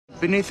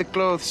Beneath the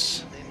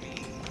clothes,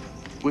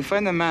 we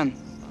find a man.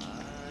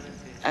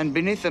 And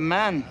beneath the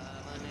man,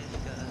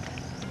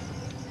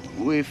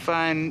 we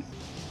find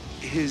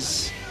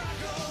his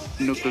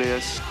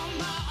nucleus.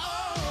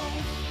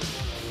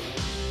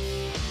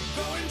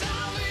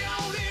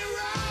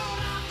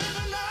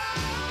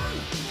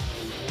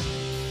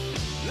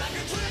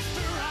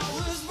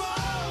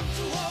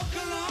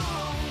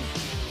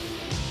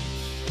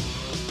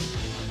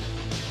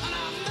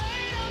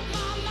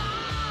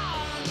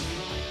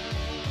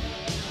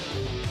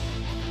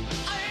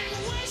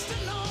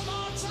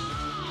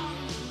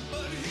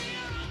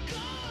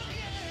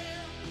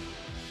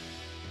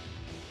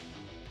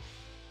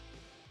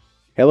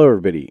 Hello,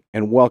 everybody,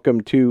 and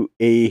welcome to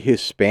a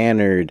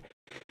Hispanerd.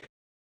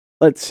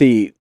 Let's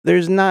see,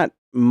 there's not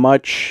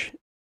much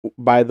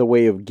by the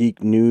way of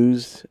geek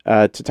news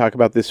to talk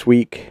about this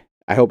week.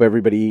 I hope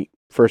everybody,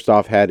 first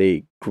off, had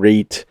a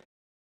great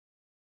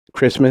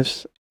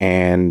Christmas,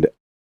 and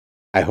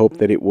I hope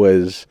that it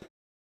was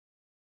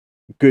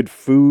good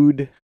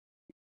food,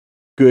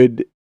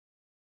 good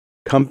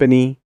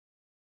company,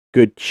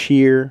 good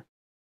cheer,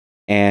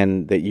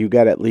 and that you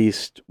got at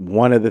least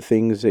one of the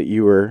things that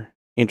you were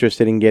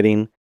interested in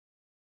getting.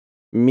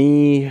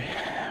 Me,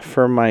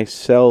 for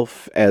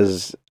myself,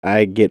 as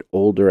I get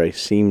older, I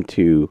seem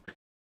to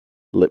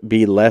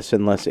be less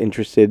and less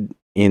interested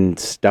in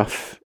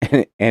stuff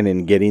and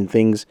in getting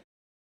things,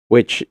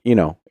 which,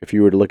 if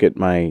you were to look at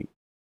my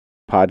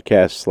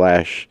podcast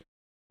slash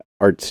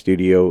art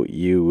studio,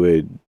 you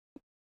would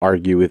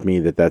argue with me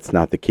that that's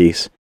not the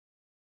case,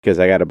 because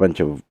I got a bunch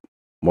of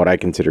what I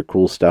consider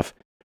cool stuff.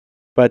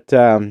 But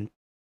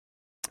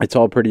it's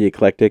all pretty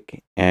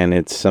eclectic, and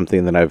it's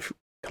something that I've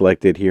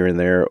collected here and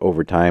there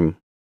over time.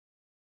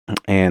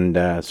 And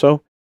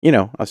so,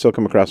 I'll still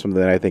come across something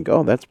that I think,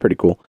 oh, that's pretty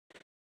cool.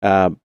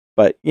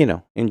 But,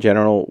 in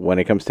general, when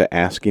it comes to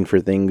asking for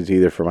things,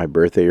 either for my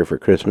birthday or for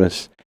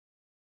Christmas,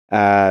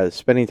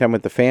 spending time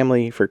with the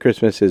family for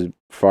Christmas is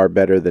far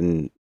better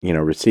than,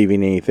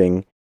 receiving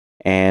anything.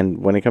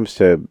 And when it comes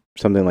to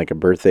something like a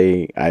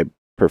birthday, I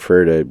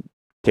prefer to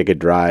take a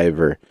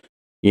drive or,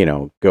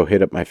 go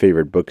hit up my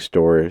favorite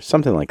bookstore,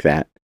 something like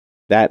that.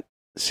 That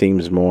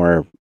seems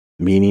more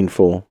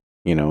meaningful,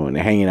 and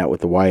hanging out with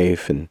the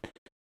wife and,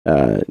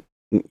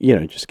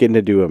 just getting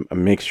to do a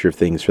mixture of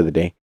things for the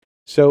day.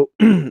 So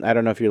I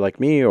don't know if you're like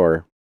me,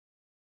 or,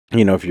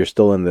 if you're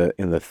still in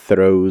the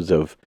throes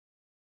of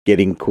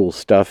getting cool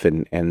stuff,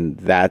 and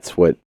that's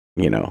what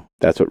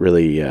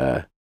really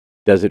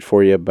does it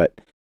for you. But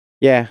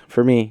yeah,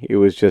 for me, it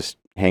was just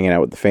hanging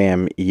out with the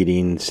fam,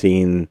 eating,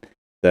 seeing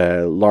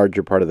the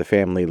larger part of the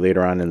family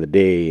later on in the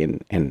day,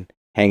 and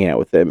hanging out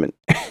with them. And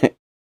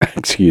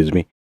excuse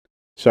me.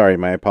 Sorry,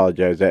 my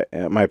apologies.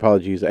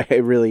 I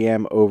really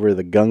am over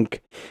the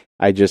gunk.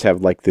 I just have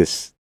like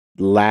this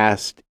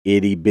last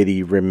itty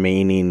bitty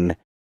remaining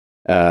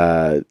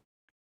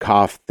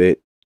cough that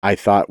I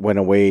thought went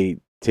away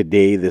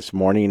today, this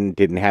morning.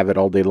 Didn't have it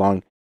all day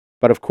long,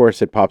 but of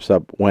course it pops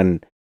up when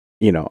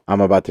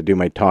I'm about to do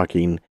my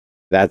talking.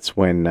 That's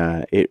when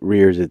it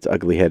rears its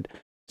ugly head.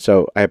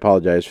 So I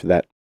apologize for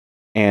that.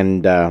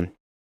 And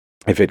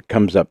if it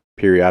comes up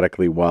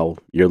periodically while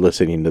you're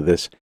listening to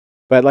this.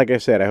 But like I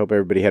said, I hope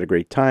everybody had a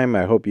great time.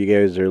 I hope you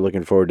guys are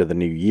looking forward to the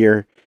new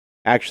year.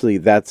 Actually,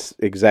 that's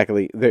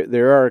exactly...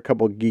 There are a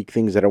couple geek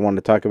things that I want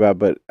to talk about,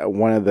 but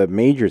one of the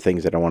major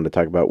things that I wanted to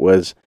talk about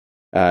was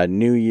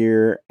New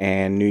Year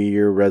and New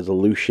Year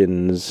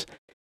resolutions,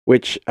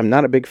 which I'm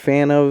not a big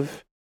fan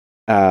of,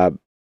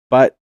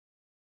 but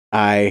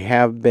I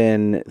have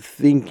been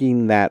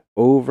thinking that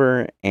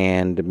over,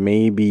 and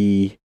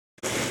maybe...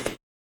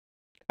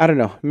 I don't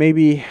know.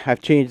 Maybe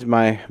I've changed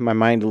my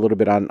mind a little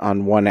bit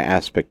on one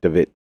aspect of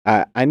it.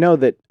 I know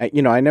that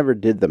I never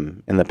did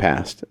them in the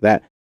past.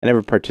 That I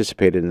never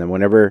participated in them.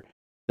 Whenever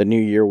the new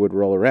year would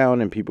roll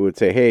around and people would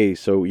say, "Hey,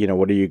 so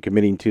what are you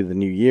committing to the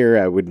new year?"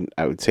 I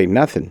would say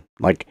nothing.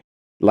 Like,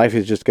 life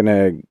is just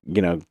gonna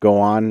go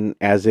on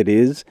as it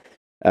is.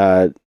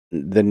 The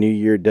new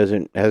year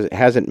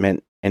hasn't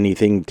meant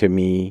anything to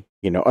me,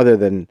 other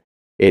than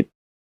it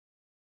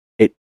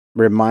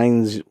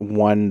reminds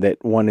one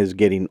that one is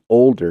getting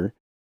older,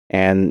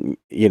 and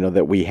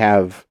that we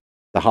have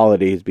the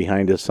holidays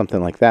behind us,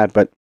 something like that.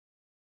 But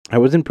I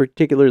wasn't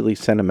particularly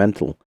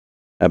sentimental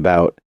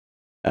about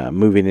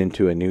moving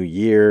into a new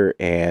year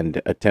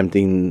and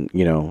attempting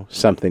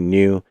something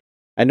new.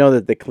 I know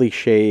that the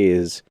cliche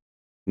is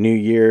new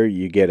year,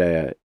 you get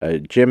a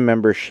gym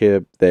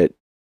membership that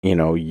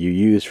you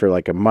use for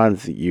like a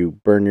month, you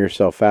burn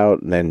yourself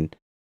out, and then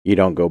you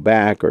don't go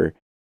back, or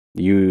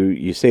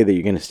you say that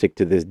you're going to stick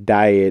to this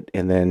diet,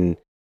 and then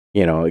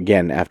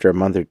again, after a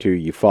month or two,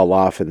 you fall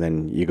off, and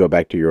then you go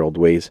back to your old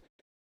ways.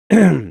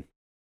 I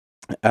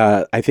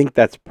think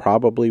that's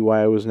probably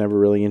why I was never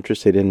really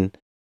interested in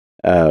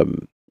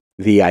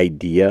the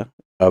idea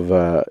of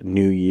a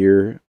New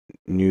Year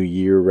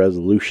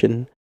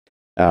resolution.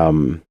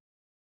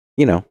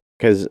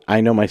 Because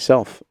I know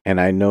myself, and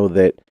I know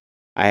that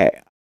I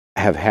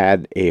have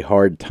had a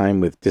hard time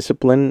with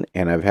discipline,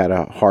 and I've had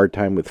a hard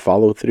time with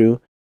follow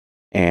through.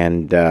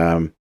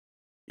 and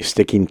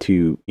sticking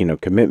to,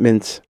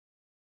 commitments.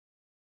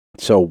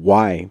 So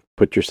why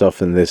put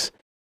yourself in this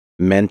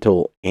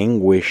mental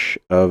anguish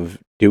of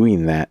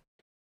doing that?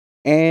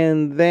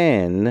 And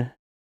then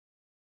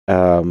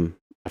a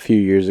few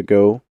years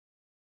ago,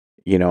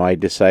 I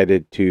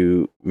decided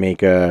to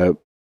make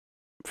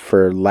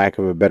for lack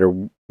of a better,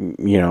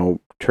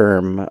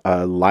 term,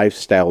 a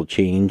lifestyle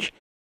change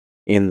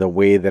in the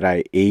way that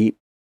I ate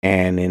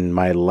and in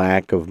my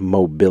lack of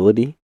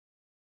mobility.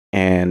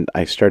 And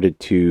I started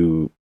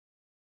to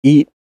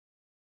eat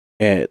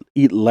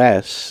eat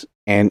less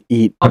and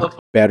eat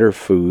better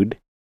food,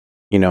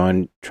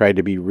 and try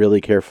to be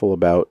really careful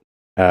about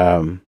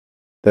um,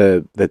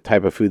 the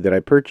type of food that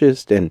I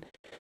purchased, and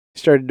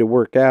started to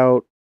work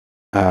out,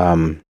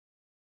 um,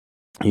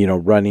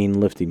 running,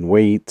 lifting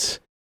weights.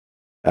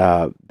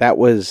 That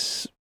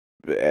was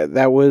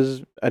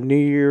a New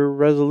Year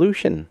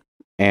resolution,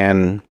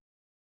 and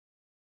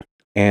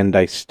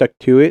I stuck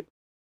to it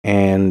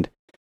and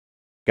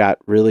got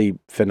really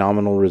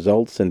phenomenal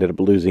results. Ended up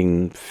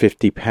losing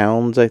 50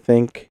 pounds, I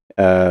think,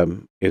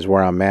 is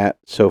where I'm at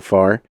so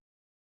far.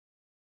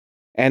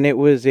 And it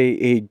was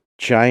a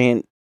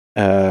giant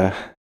uh,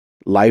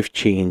 life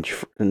changer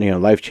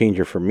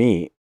for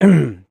me,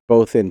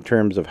 both in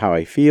terms of how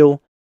I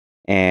feel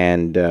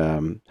and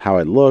how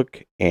I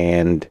look,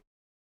 and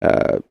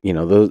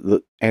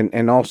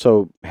and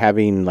also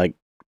having like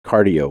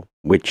cardio,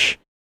 which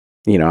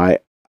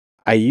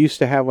I used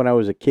to have when I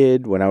was a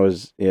kid, when I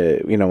was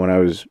when I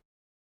was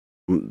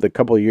the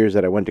couple of years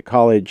that I went to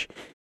college.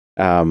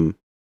 um,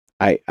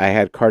 I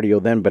had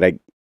cardio then, but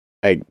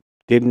I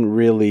didn't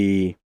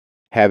really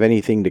have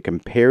anything to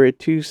compare it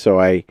to, so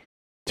I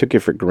took it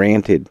for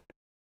granted.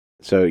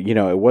 So,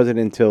 it wasn't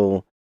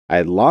until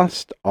I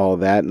lost all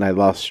that, and I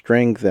lost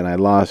strength, and I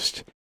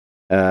lost,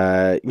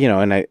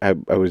 and I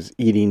was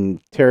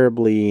eating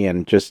terribly,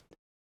 and just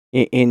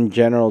in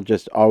general,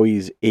 just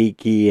always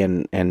achy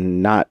and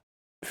not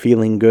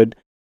feeling good,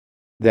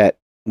 that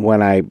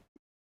when I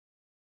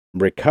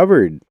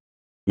recovered,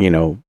 you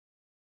know,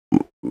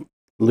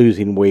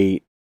 losing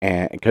weight,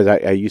 and because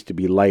I used to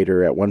be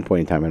lighter at one point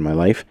in time in my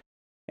life,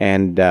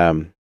 and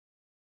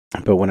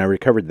but when I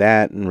recovered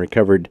that and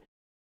recovered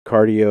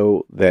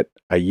cardio that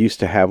I used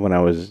to have when I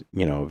was,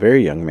 a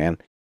very young man,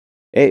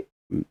 it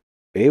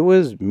it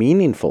was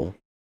meaningful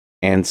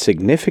and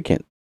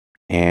significant,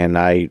 and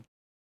I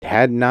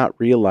had not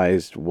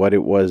realized what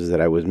it was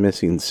that I was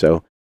missing.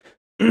 So,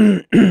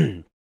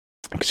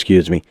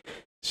 excuse me.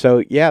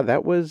 So yeah,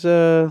 that was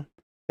a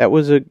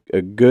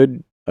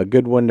good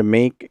one to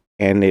make,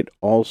 and it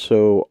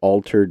also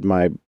altered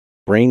my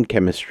brain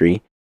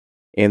chemistry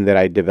in that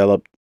I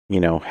developed,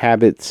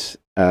 habits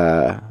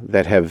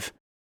that have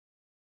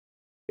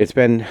it's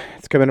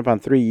coming up on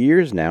 3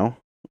 years now,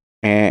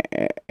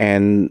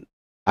 and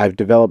I've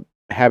developed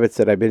habits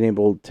that I've been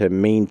able to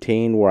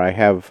maintain where I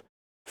have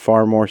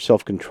far more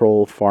self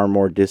control, far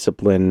more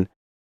discipline,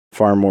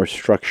 far more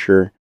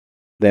structure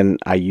than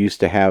I used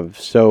to have.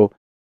 So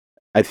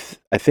I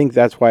think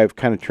that's why I've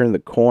kind of turned the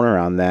corner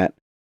on that.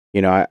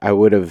 I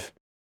would have,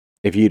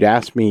 if you'd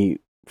asked me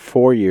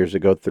 4 years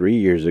ago, 3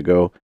 years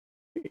ago,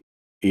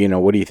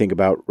 what do you think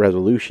about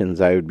resolutions?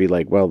 I would be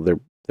like, well, they're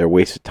a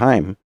waste of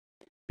time,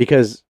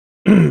 because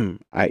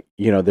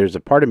there's a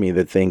part of me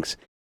that thinks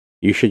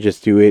you should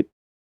just do it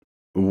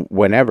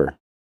whenever,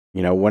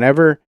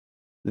 whenever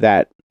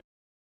that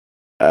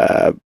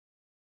uh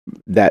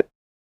that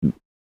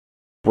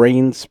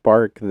brain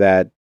spark,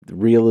 that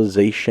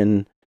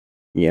realization,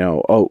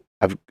 oh,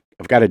 I've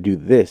got to do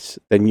this,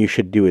 then you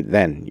should do it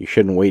then. You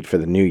shouldn't wait for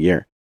the new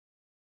year.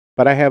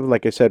 But I have,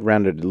 like I said,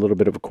 rounded a little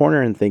bit of a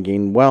corner and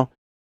thinking, well,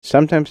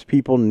 sometimes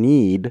people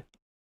need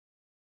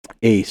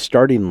a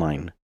starting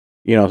line.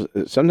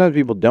 Sometimes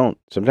people don't.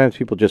 Sometimes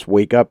people just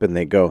wake up and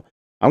they go,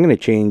 I'm going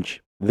to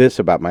change this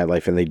about my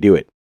life, and they do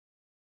it.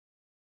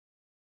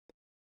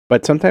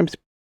 But sometimes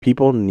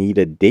people need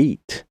a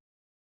date,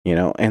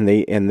 and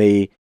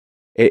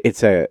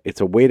it's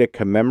a way to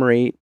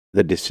commemorate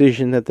the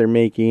decision that they're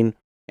making,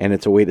 and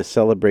it's a way to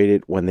celebrate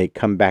it when they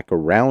come back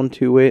around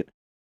to it.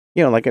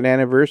 Like an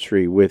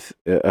anniversary with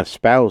a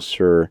spouse,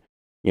 or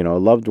a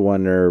loved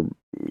one, or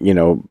you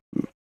know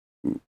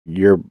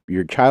your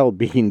child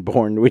being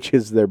born, which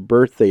is their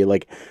birthday.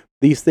 Like,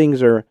 these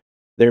things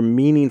they're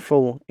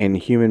meaningful, and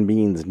human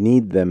beings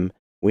need them.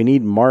 We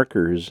need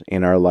markers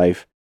in our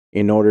life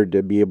in order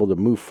to be able to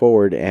move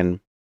forward and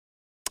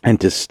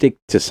to stick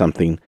to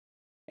something.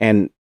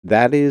 And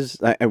that is,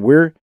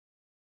 we're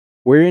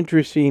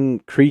interesting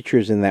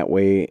creatures in that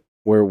way,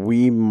 where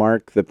we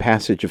mark the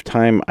passage of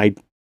time. I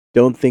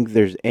don't think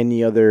there's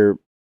any other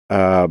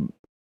uh,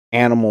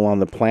 animal on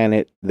the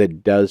planet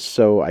that does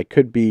so. I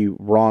could be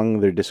wrong.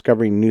 They're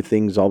discovering new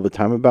things all the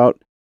time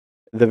about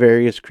the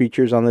various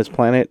creatures on this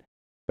planet.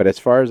 But as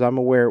far as I'm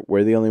aware,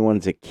 we're the only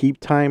ones that keep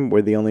time.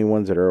 We're the only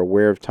ones that are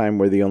aware of time.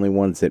 We're the only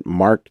ones that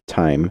mark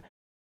time.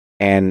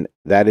 And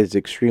that is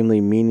extremely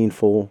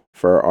meaningful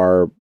for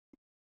our,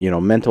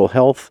 mental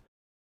health,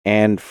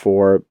 and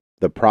for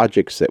the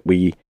projects that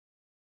we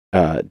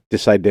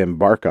decide to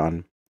embark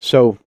on.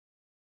 So,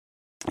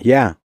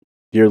 yeah,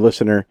 dear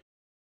listener,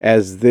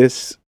 as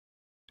this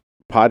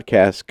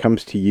podcast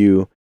comes to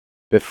you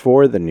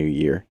before the new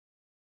year,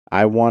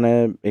 I want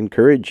to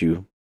encourage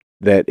you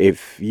that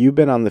if you've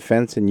been on the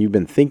fence and you've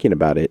been thinking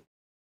about it,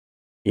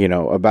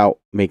 about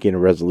making a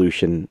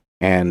resolution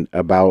and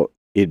about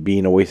it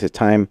being a waste of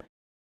time,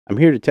 I'm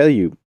here to tell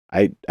you,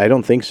 I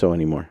don't think so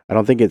anymore. I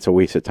don't think it's a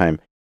waste of time.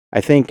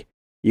 I think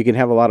you can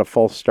have a lot of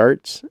false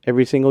starts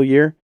every single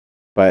year,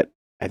 but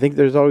I think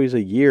there's always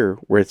a year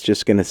where it's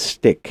just going to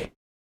stick.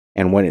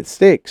 And when it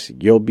sticks,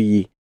 you'll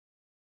be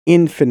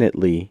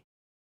infinitely,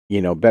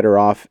 better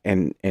off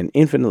and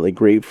infinitely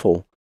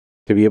grateful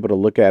to be able to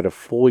look at a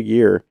full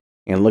year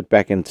and look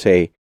back and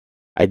say,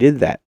 I did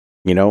that.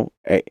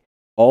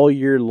 All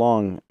year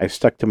long, I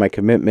stuck to my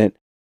commitment,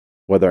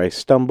 whether I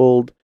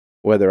stumbled,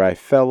 whether I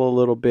fell a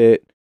little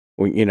bit,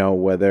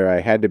 whether I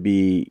had to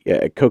be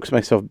coax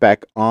myself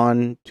back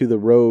on to the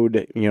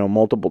road,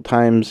 multiple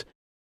times.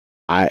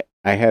 I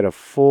had a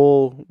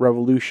full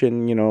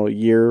revolution,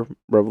 year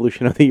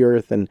revolution of the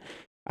earth, and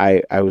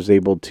I was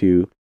able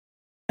to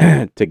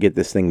to get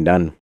this thing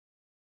done.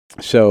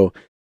 So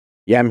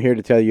yeah, I'm here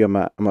to tell you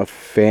I'm a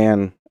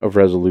fan of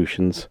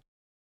resolutions,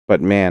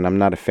 but man, I'm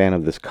not a fan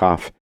of this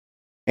cough.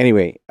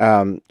 Anyway,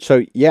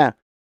 so yeah,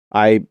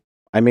 I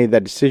I made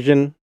that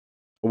decision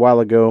a while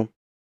ago.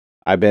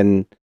 I've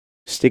been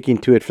sticking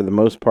to it for the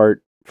most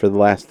part for the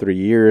last 3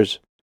 years.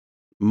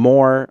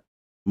 More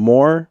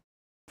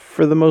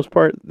for the most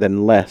part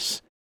than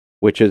less,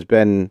 which has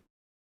been,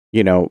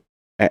 you know,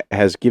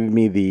 has given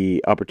me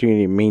the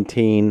opportunity to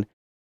maintain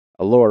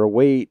a lower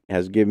weight,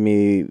 has given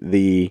me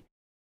the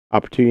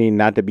opportunity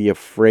not to be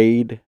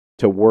afraid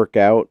to work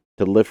out,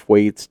 to lift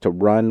weights, to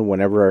run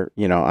whenever,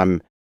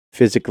 I'm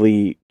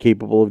physically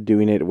capable of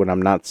doing it, when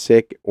I'm not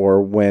sick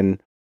or when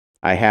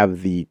I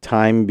have the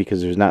time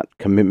because there's not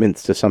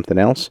commitments to something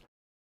else.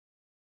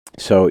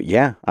 So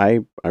yeah,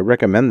 I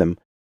recommend them.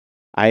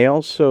 I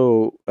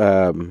also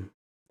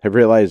have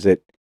realized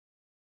that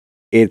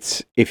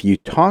it's if you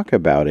talk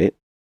about it,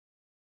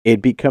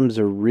 it becomes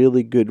a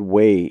really good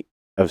way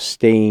of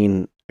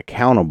staying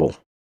accountable.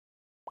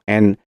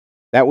 And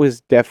that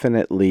was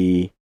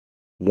definitely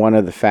one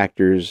of the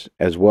factors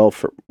as well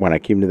for when I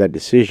came to that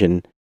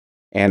decision.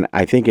 And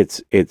I think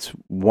it's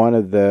one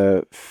of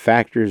the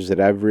factors that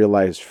I've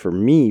realized for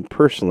me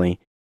personally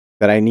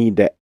that I need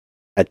to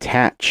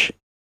attach,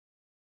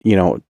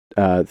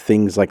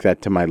 things like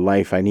that to my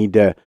life. I need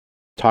to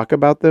talk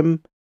about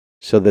them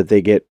so that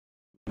they get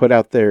put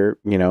out there,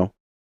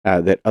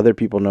 that other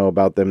people know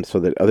about them, so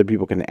that other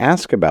people can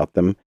ask about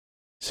them,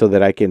 so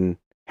that I can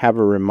have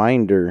a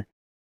reminder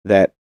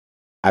that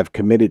I've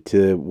committed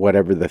to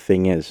whatever the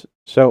thing is.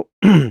 So,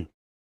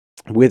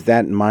 with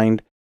that in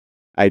mind,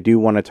 I do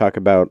want to talk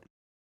about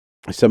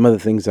some of the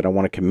things that I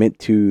want to commit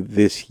to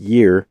this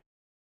year.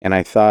 And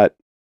I thought,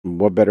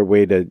 what better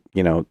way to,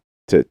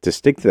 to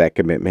stick to that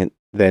commitment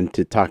than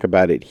to talk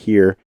about it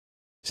here,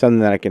 something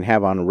that I can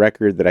have on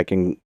record that I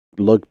can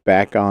look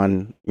back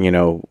on,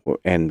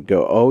 and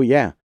go, oh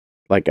yeah,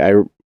 like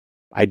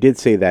I did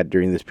say that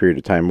during this period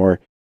of time, or,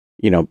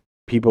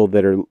 people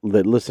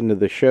that listen to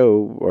the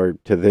show or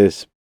to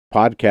this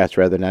podcast,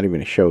 rather, not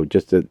even a show,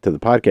 just to the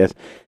podcast,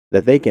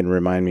 that they can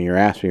remind me or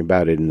ask me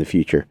about it in the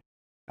future.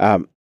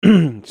 Um,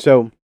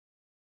 so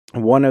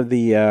one of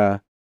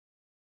the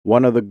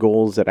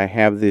goals that I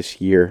have this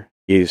year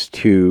is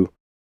to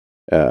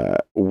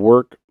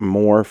work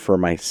more for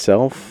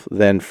myself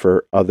than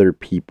for other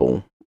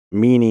people.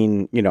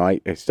 Meaning, I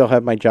still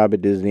have my job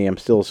at Disney. I'm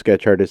still a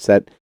sketch artist.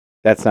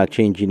 That's not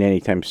changing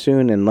anytime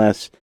soon,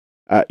 unless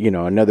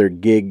another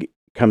gig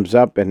comes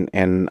up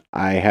and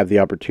I have the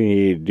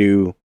opportunity to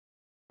do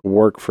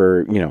work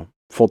for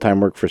full time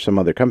work for some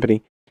other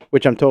company,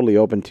 which I'm totally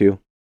open to.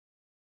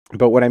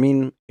 But what I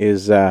mean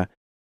is the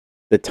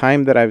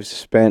time that I've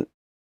spent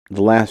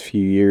the last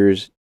few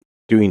years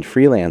doing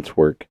freelance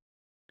work,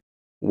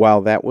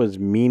 while that was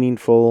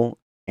meaningful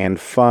and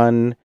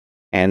fun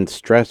and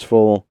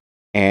stressful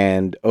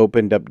and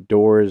opened up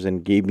doors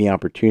and gave me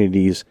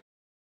opportunities,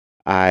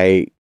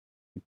 I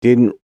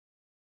didn't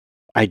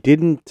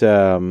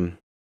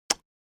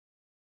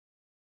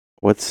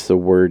what's the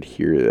word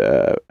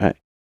here? I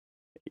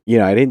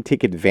didn't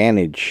take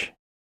advantage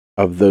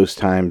of those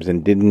times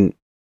and didn't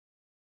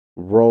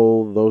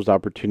roll those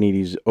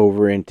opportunities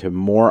over into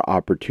more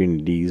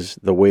opportunities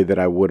the way that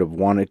I would have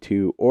wanted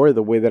to, or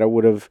the way that I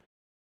would have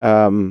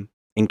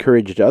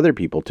encouraged other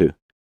people to.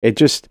 It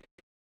just,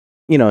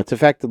 it's a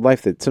fact of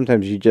life that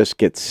sometimes you just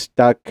get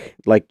stuck.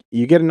 Like,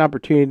 you get an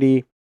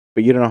opportunity,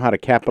 but you don't know how to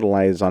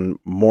capitalize on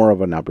more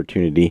of an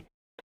opportunity.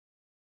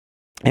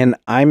 And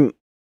I'm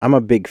a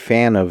big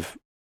fan of,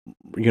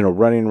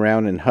 running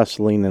around and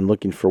hustling and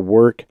looking for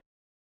work.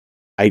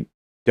 I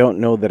don't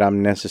know that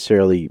I'm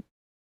necessarily,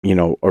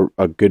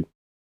 a good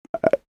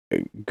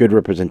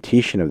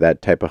representation of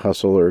that type of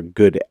hustle or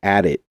good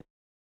at it.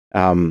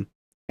 And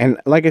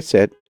like I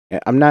said,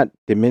 I'm not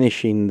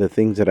diminishing the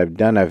things that I've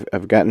done.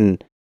 I've gotten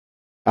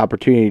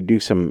opportunity to do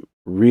some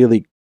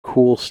really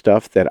cool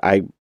stuff that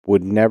I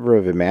would never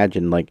have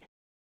imagined. Like,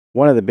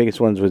 one of the biggest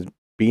ones was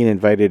being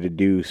invited to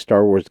do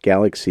Star Wars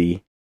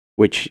Galaxy,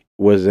 which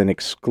was an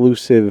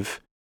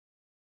exclusive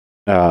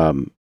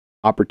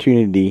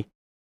opportunity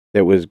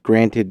that was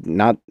granted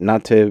not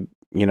to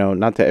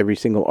not to every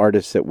single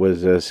artist that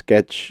was a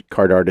sketch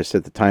card artist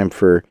at the time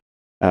for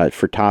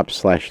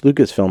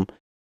Top/Lucasfilm,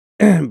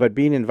 but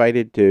being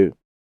invited to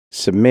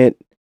submit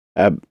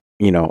a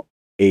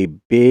a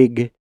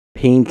big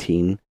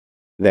painting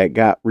that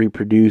got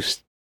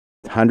reproduced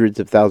hundreds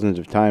of thousands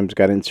of times,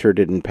 got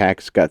inserted in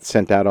packs, got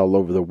sent out all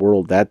over the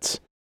world. That's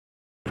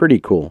pretty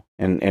cool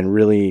and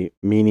really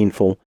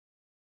meaningful.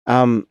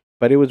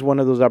 But it was one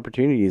of those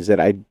opportunities that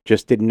I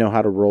just didn't know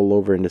how to roll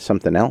over into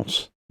something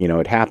else.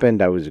 It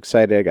happened. I was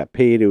excited. I got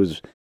paid. It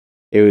was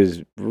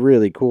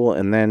really cool.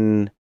 And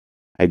then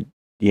I,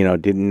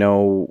 didn't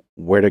know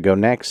where to go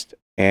next.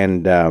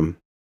 And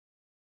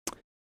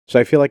so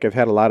I feel like I've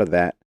had a lot of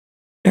that,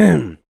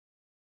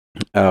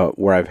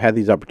 where I've had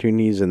these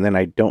opportunities, and then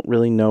I don't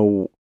really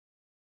know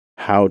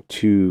how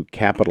to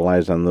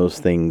capitalize on those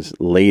things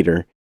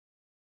later.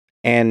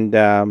 And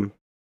I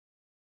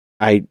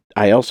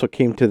also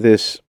came to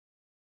this.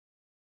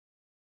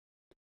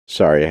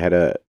 Sorry, I had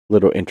a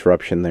little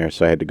interruption there,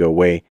 so I had to go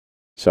away.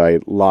 So I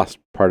lost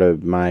part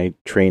of my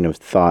train of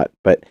thought.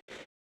 But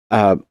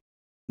the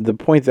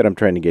point that I'm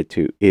trying to get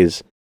to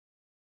is,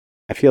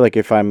 I feel like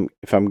if I'm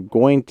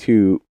going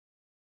to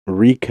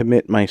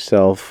recommit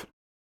myself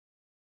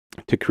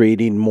to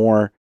creating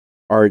more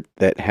art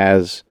that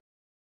has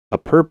a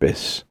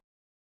purpose,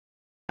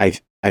 I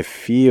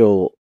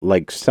feel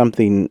like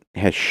something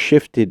has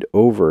shifted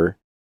over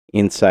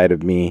inside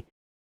of me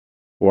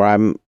where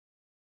I'm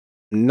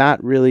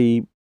not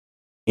really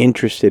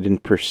interested in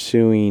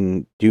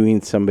pursuing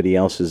doing somebody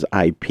else's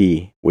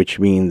IP, which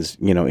means,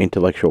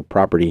 intellectual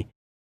property.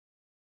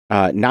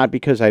 Not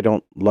because I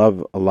don't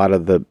love a lot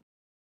of the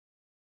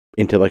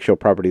intellectual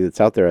property that's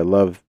out there. I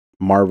love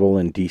Marvel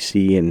and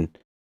DC and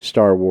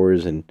Star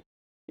Wars, and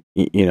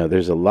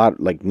there's a lot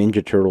like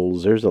Ninja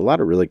Turtles. There's a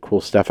lot of really cool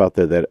stuff out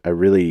there that I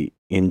really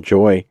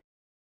enjoy.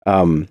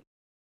 But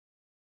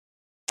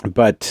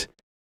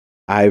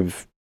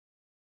I've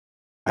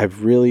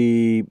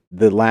really,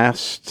 the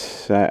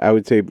last, I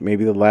would say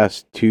maybe the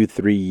last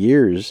 2-3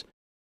 years,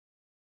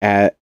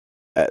 there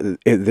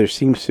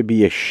seems to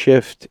be a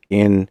shift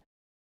in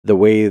the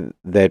way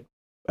that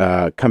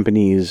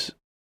companies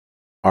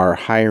are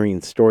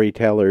hiring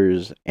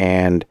storytellers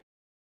and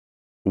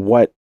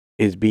what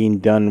is being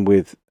done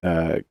with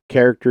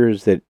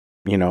characters that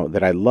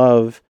that I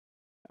love,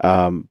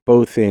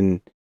 both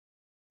in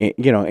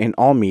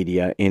all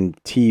media, in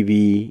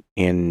TV,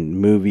 in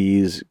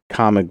movies,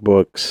 comic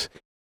books.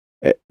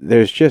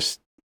 There's just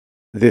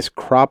this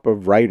crop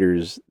of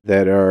writers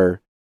that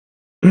are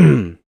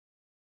I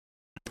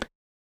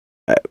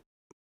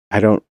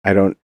don't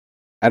know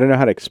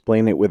how to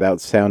explain it without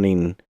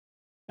sounding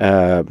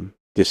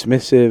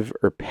dismissive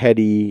or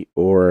petty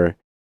or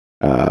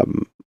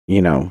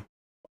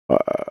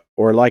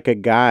or like a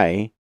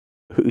guy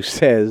who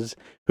says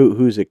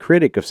who's a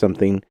critic of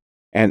something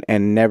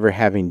and never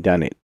having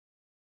done it.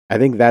 I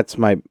think that's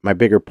my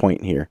bigger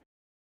point here,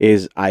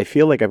 is I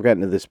feel like I've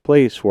gotten to this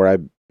place where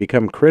I've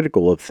become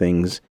critical of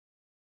things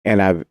and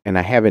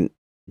I haven't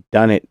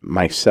done it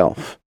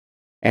myself.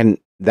 And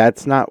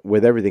that's not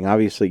with everything.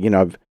 Obviously,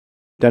 I've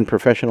done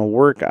professional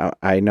work.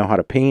 I know how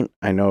to paint.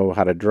 I know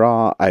how to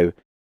draw. I've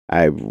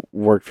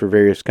worked for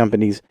various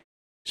companies.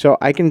 So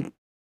I can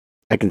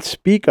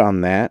speak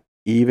on that,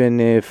 even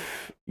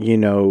if,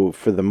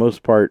 for the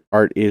most part,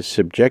 art is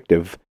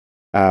subjective.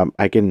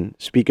 I can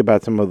speak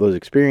about some of those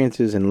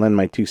experiences and lend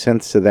my 2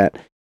 cents to that.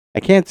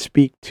 I can't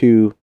speak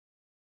to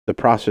the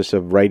process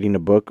of writing a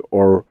book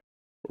or,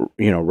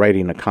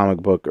 writing a comic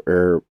book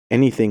or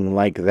anything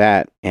like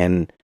that.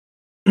 And,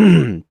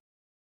 and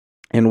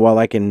while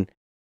I can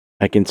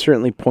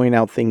certainly point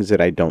out things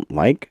that I don't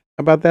like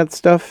about that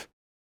stuff,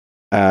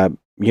 when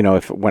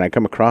I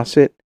come across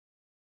it,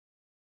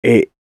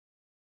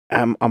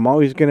 I'm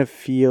always gonna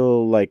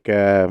feel like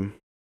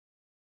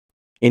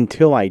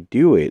until I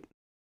do it,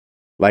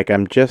 like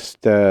I'm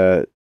just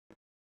I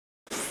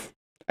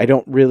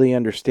don't really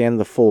understand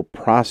the full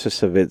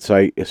process of it,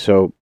 so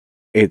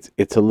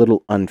it's a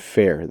little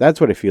unfair. That's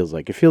what it feels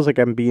like. It feels like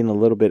I'm being a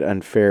little bit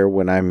unfair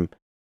when I'm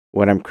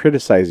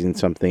criticizing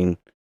something,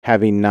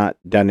 having not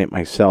done it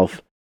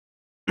myself.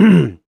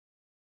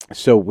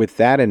 So with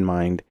that in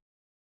mind,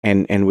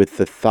 and with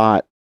the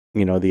thought,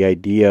 the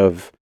idea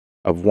of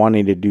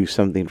wanting to do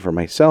something for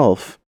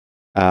myself,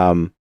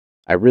 I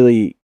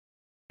really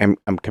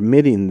I'm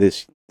committing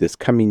this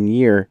coming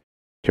year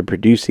to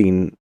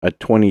producing a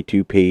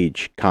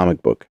 22-page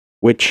comic book,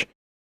 which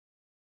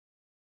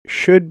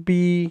should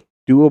be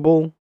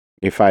doable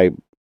if I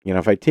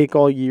take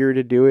all year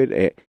to do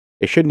it.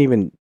 It shouldn't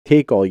even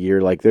take all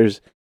year. Like,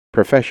 there's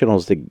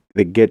professionals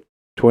that get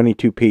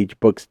 22-page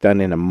books done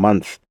in a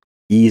month,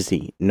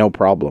 easy, no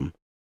problem.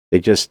 They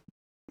just,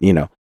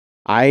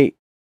 I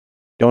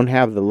don't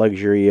have the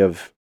luxury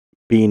of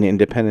being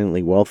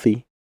independently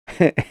wealthy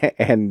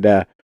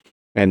and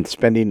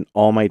spending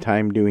all my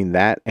time doing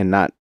that and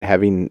not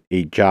having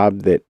a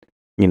job that,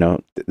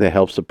 that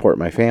helps support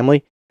my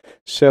family.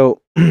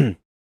 So I'm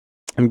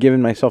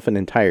giving myself an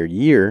entire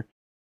year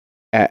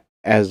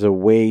as a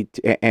way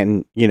to,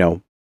 and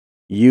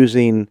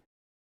using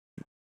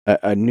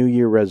a New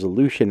Year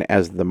resolution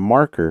as the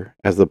marker,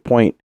 as the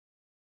point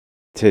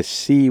to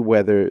see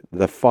whether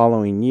the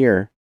following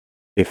year,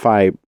 if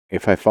I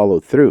follow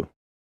through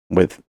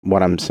with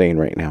what I'm saying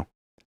right now.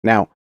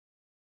 Now,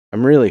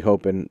 I'm really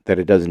hoping that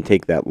it doesn't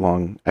take that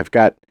long. I've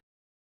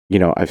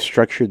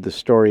structured the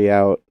story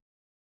out.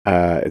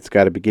 It's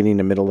got a beginning,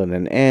 a middle, and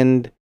an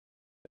end.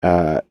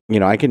 I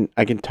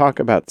can talk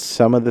about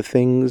some of the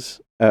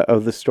things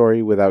of the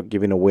story without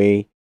giving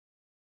away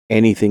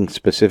anything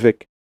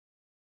specific.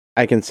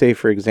 I can say,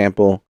 for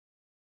example,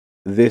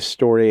 this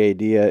story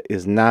idea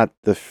is not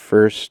the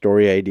first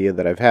story idea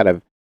that I've had.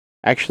 I've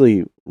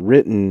actually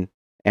written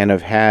and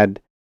have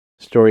had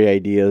story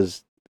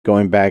ideas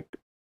going back,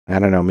 I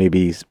don't know,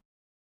 maybe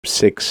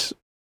 6,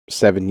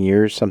 7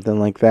 years, something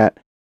like that,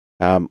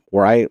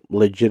 where I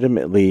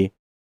legitimately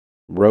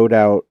wrote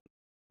out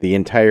the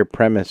entire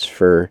premise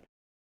for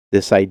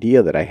this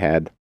idea that I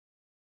had.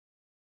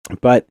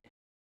 But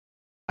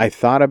I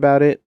thought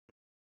about it,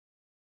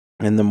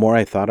 and the more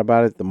I thought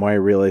about it, the more I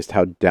realized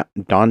how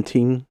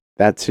daunting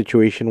that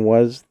situation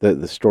was,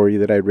 the story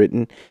that I'd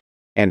written,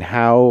 and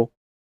how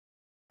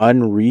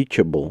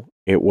unreachable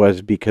it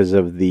was because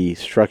of the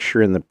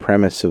structure and the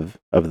premise of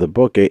the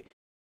book.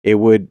 It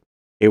would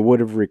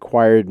have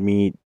required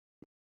me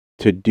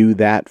to do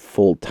that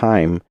full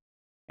time,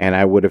 and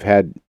I would have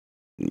had,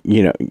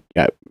 you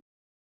know,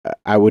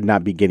 I would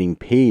not be getting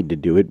paid to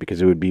do it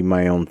because it would be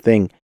my own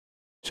thing.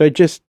 So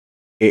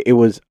it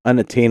was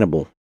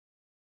unattainable.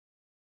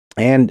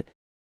 And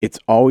it's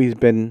always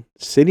been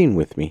sitting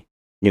with me.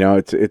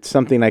 It's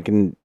something I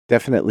can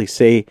definitely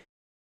say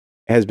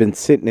has been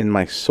sitting in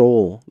my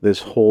soul this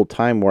whole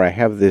time, where I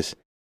have this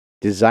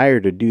desire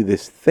to do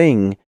this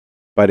thing,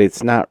 but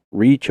it's not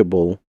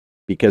reachable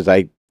because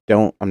I'm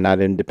not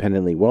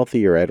independently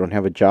wealthy, or I don't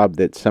have a job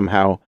that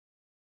somehow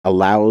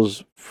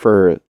allows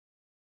for,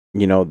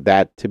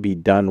 that to be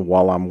done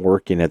while I'm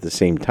working at the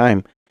same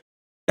time.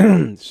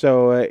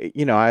 So,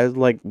 I was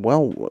like,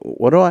 well,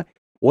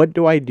 what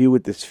do I do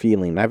with this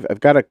feeling? I've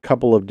got a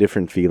couple of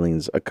different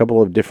feelings, a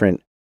couple of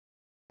different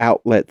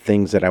outlet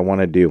things that I want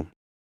to do.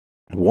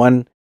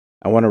 One,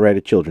 I want to write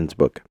a children's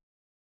book.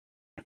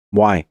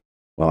 Why?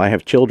 Well, I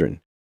have children,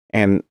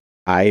 and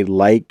I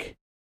like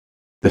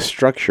the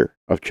structure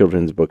of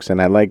children's books, and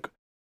I like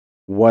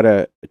what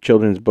a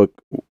children's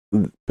book,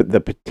 the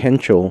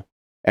potential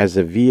as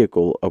a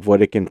vehicle of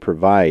what it can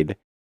provide,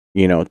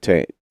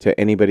 to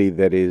anybody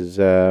that is,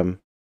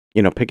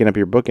 picking up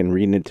your book and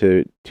reading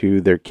it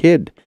to their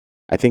kid.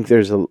 I think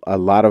there's a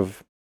lot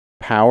of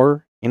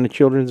power in a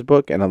children's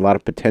book and a lot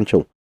of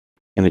potential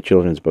in a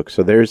children's book.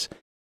 So there's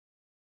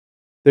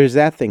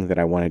that thing that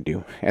I want to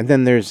do. And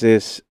then there's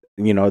this,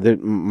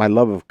 my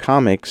love of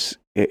comics.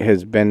 It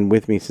has been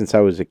with me since I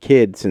was a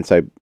kid, since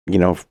I,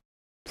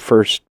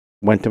 first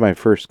went to my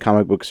first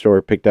comic book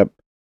store, picked up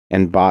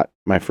and bought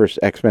my first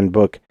X-Men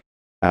book.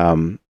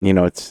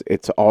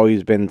 It's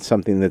always been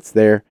something that's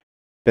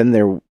been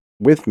there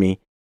with me,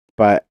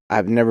 but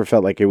I've never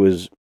felt like it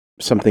was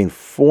something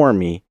for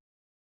me.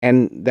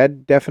 And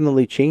that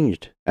definitely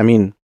changed. I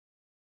mean,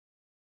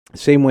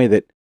 same way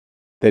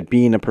that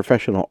being a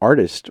professional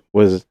artist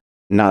was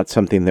not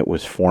something that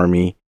was for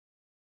me.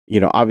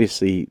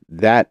 Obviously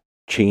that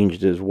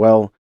changed as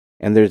well.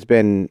 And there's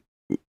been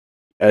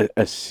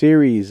a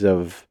series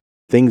of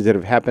things that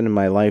have happened in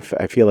my life.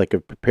 I feel like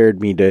have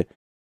prepared me to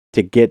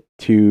get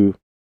to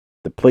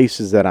the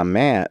places that I'm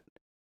at,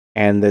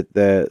 and that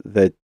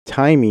the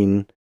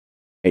timing,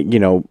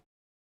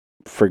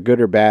 for good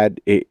or bad,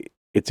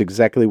 it's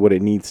exactly what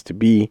it needs to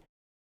be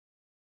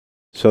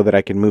so that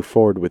I can move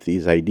forward with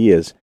these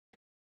ideas.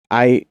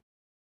 I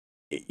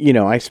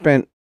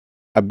spent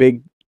a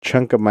big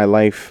chunk of my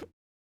life,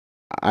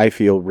 I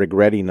feel,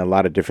 regretting a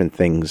lot of different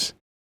things,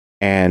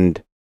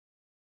 and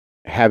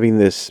having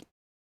this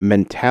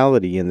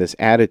mentality and this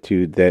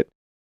attitude that,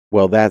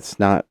 well, that's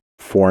not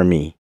for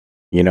me.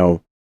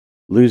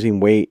 Losing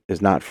weight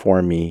is not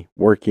for me.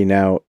 Working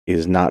out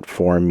is not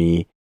for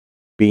me.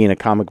 Being a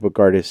comic book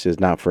artist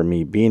is not for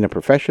me. Being a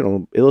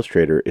professional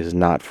illustrator is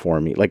not for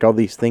me. Like, all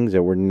these things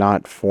that were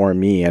not for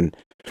me. And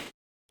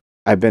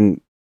I've been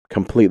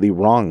completely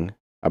wrong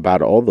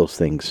about all those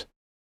things.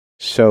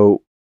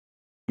 So,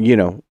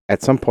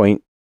 at some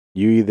point,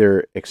 you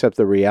either accept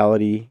the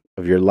reality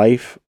of your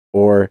life,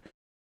 or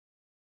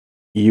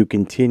you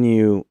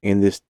continue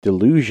in this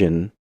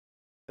delusion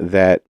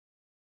that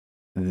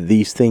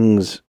these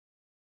things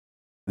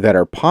that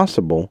are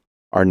possible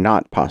are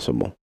not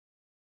possible.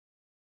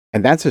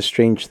 And that's a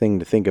strange thing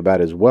to think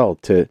about as well,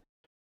 to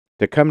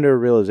come to a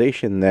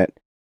realization that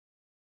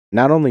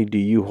not only do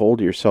you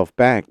hold yourself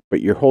back,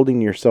 but you're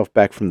holding yourself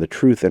back from the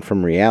truth and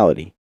from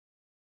reality.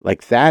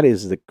 Like, that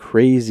is the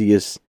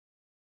craziest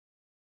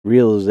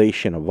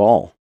realization of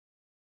all.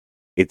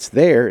 It's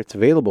there, it's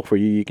available for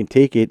you. You can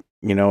take it,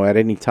 at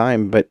any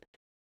time, but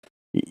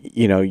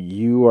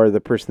You are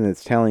the person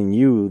that's telling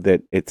you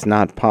that it's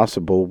not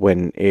possible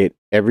when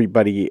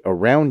everybody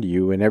around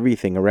you and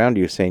everything around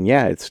you is saying,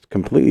 yeah, it's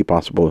completely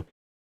possible.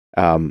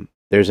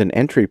 There's an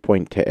entry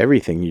point to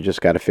everything. You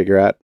just got to figure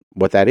out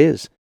what that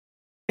is.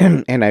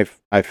 And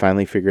I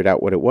finally figured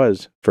out what it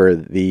was for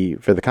the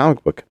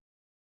comic book.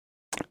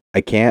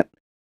 I can't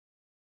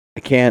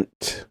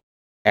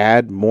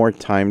add more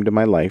time to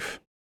my life.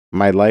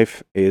 My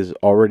life is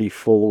already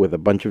full with a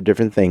bunch of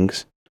different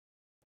things.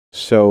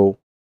 So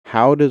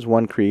how does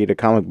one create a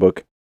comic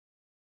book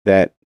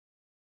that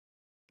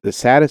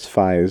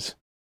satisfies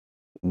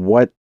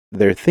what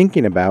they're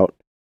thinking about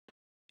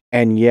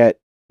and yet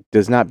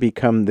does not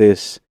become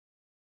this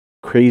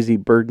crazy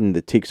burden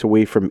that takes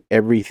away from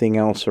everything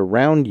else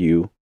around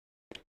you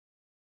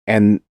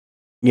and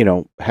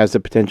has the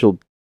potential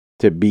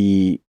to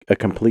be a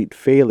complete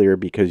failure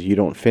because you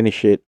don't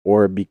finish it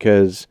or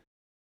because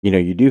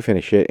you do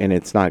finish it and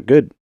it's not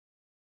good?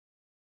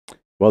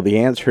 Well, the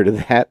answer to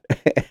that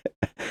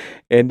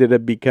ended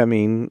up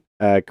becoming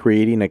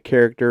creating a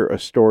character, a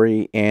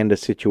story, and a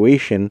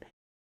situation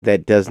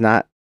that does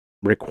not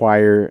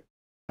require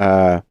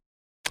uh,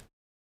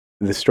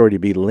 the story to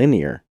be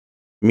linear.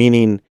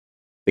 Meaning,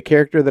 the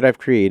character that I've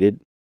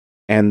created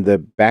and the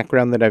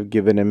background that I've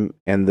given him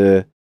and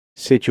the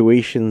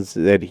situations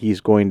that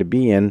he's going to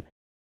be in,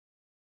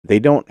 they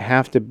don't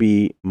have to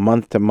be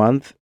month to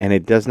month, and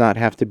it does not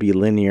have to be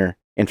linear.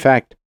 In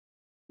fact,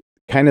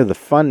 kind of the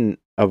fun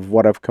of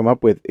what I've come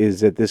up with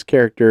is that this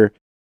character,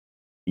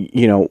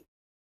 you know,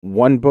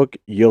 one book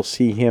you'll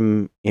see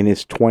him in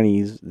his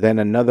 20s, then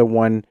another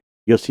one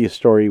you'll see a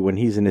story when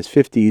he's in his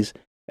 50s,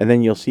 and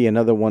then you'll see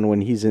another one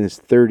when he's in his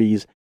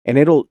 30s, and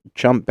it'll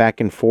jump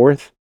back and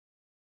forth.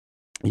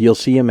 You'll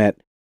see him at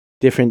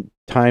different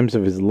times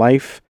of his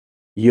life.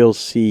 You'll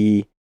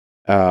see,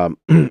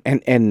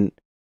 and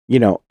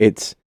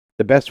it's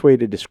the best way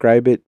to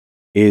describe it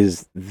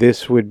is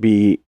this would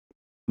be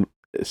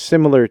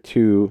similar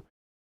to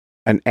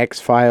an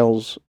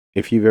X-Files,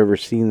 if you've ever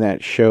seen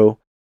that show.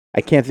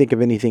 I can't think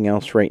of anything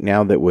else right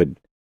now that would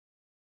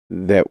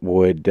that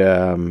would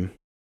um,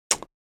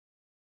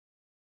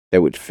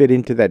 that would fit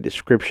into that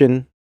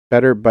description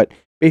better. But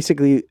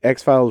basically,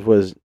 X-Files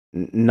was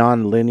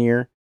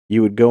non-linear.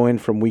 You would go in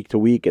from week to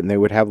week, and they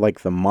would have like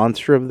the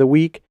monster of the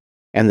week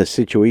and the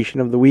situation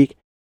of the week.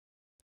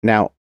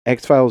 Now,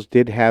 X-Files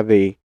did have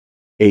a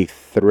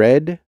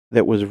thread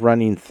that was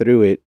running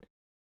through it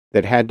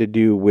that had to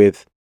do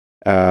with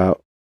uh,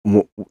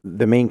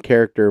 the main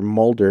character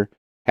Mulder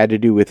had to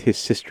do with his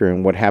sister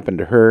and what happened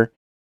to her.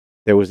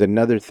 There was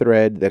another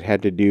thread that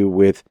had to do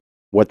with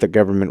what the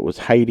government was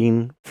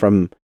hiding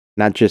from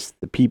not just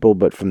the people,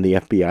 but from the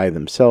FBI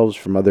themselves,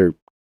 from other,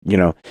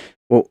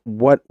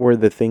 what were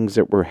the things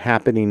that were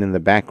happening in the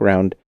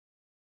background.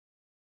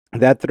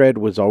 That thread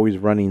was always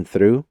running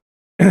through,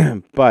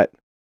 but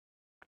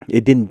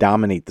it didn't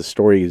dominate the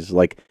stories.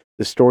 Like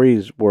the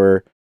stories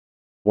were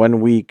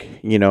one week,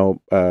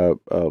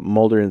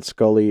 Mulder and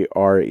Scully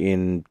are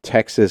in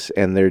Texas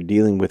and they're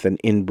dealing with an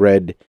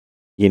inbred,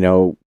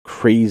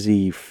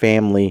 crazy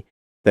family.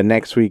 The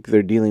next week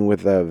they're dealing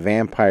with a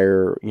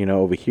vampire,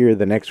 over here.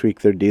 The next week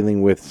they're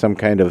dealing with some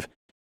kind of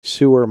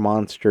sewer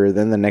monster.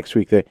 Then the next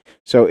week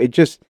so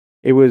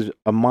it was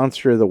a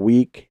monster of the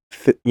week,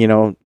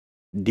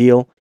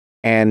 deal.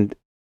 And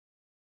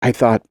I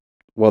thought,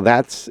 well,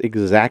 that's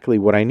exactly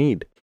what I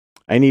need.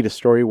 I need a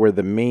story where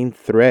the main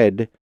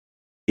thread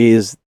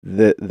is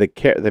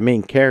the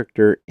main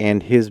character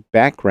and his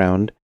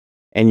background,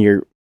 and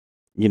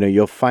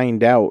you'll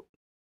find out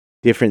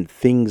different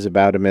things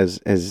about him as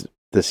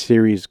the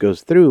series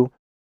goes through,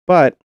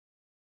 but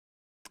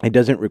it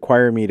doesn't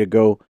require me to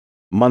go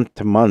month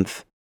to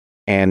month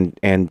and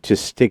to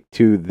stick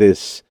to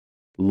this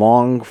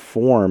long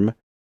form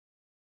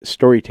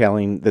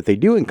storytelling that they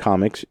do in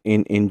comics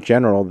in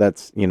general.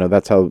 That's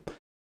how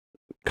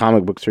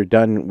comic books are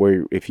done,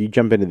 where if you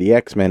jump into the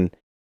X-Men,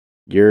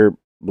 you're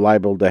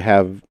liable to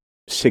have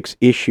 6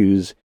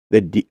 issues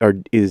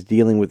that is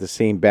dealing with the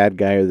same bad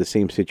guy or the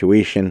same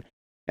situation,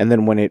 and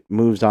then when it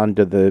moves on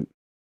to the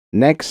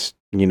next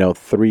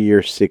 3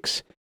 or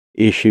 6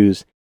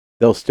 issues,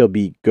 there'll still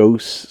be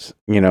ghosts,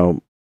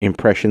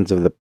 impressions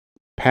of the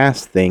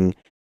past thing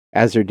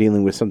as they're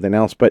dealing with something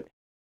else. But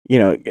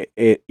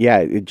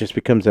it just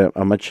becomes a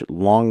much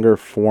longer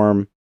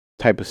form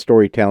type of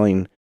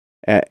storytelling,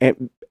 and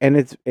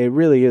it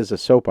really is a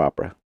soap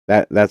opera.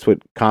 That's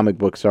what comic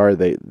books are.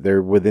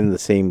 They're within the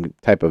same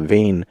type of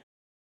vein.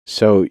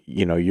 So,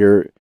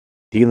 you're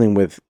dealing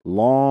with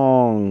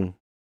long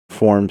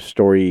form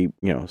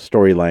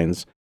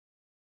storylines.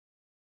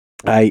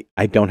 I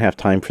don't have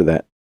time for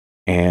that.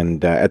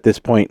 And at this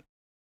point,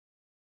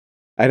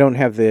 I don't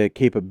have the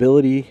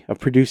capability of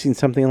producing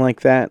something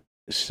like that.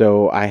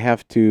 So I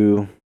have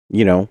to,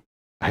 I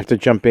have to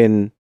jump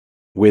in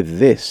with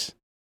this.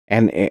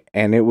 And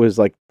it was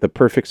like the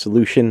perfect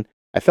solution.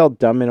 I felt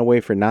dumb in a way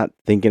for not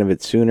thinking of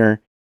it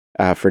sooner,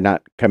 for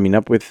not coming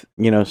up with,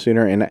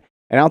 sooner. And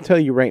I'll tell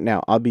you right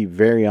now, I'll be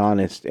very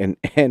honest and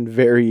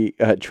very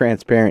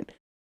transparent.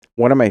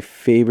 One of my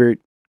favorite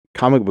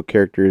comic book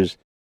characters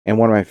and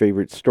one of my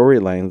favorite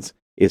storylines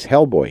is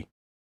Hellboy.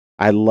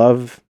 I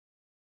love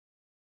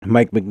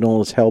Mike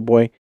Mignola's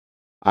Hellboy.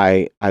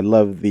 I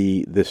love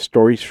the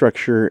story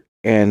structure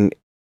and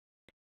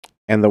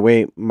the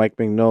way Mike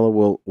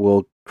Mignola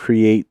will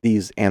create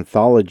these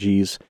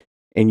anthologies,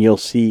 and you'll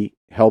see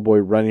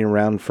Hellboy running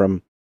around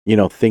from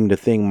thing to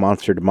thing,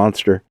 monster to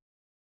monster.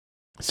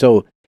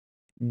 So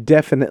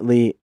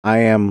definitely, I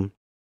am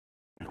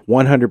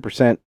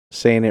 100%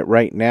 saying it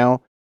right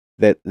now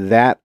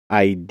that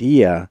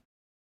idea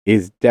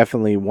is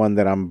definitely one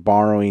that I'm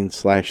borrowing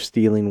 /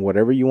 stealing,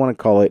 whatever you want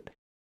to call it.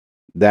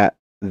 That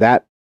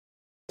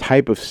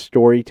type of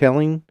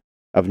storytelling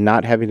of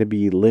not having to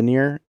be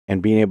linear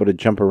and being able to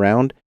jump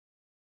around,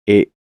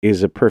 it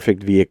is a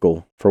perfect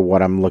vehicle for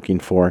what I'm looking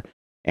for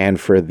and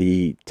for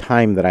the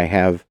time that I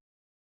have.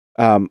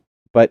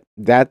 But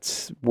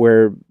that's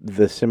where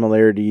the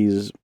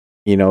similarities,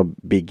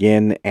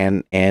 begin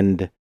and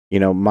end.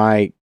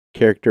 My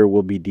character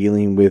will be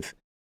dealing with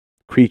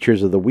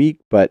creatures of the week,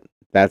 but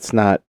that's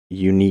not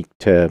unique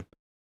to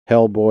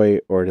Hellboy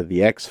or to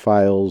the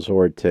X-Files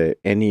or to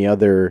any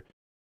other,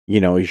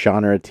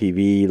 genre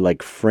TV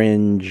like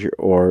Fringe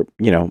or,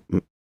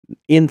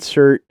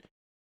 insert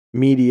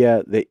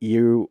media that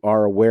you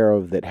are aware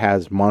of that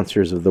has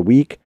monsters of the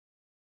week.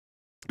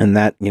 And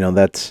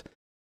that's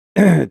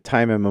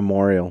time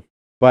immemorial.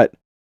 But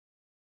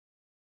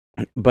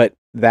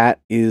that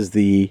is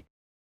the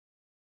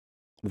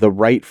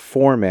right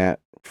format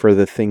for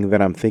the thing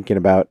that I'm thinking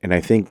about, and I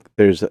think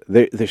there's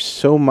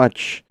so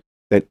much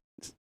that,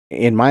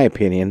 in my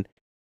opinion,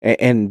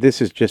 and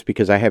this is just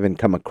because I haven't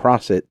come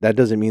across it. That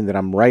doesn't mean that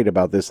I'm right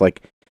about this.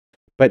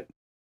 But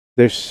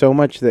there's so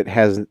much that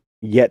has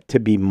yet to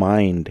be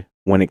mined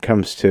when it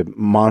comes to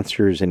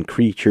monsters and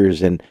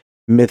creatures and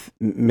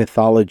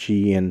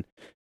mythology and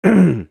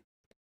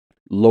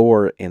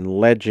lore and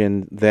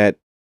legend that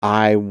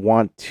I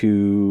want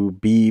to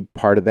be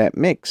part of that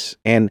mix.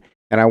 And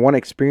I want to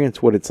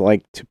experience what it's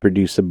like to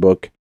produce a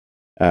book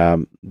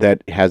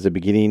that has a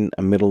beginning,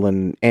 a middle,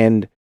 and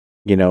end,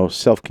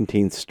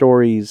 self-contained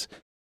stories.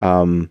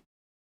 Being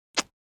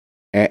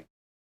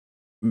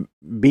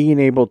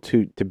able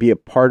to be a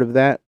part of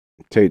that,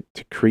 to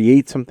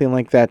create something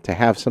like that, to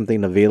have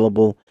something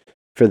available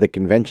for the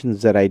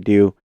conventions that I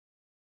do.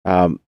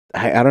 I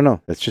don't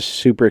know. That's just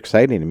super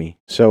exciting to me.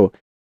 So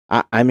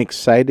I'm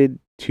excited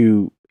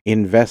to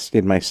invest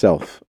in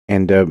myself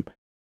and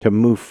to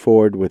move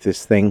forward with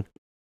this thing.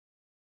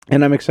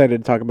 And I'm excited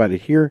to talk about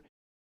it here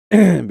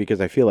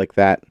because I feel like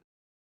that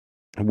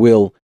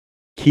will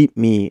keep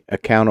me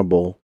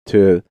accountable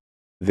to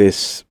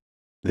this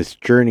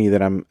journey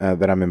that I'm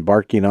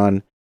embarking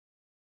on.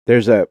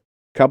 There's a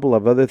couple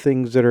of other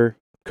things that are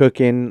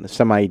cooking,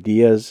 some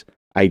ideas.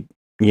 I'm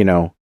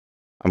gonna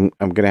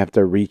have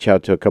to reach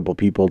out to a couple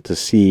people to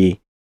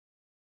see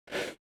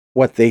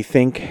what they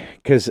think,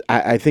 because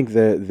I think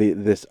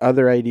this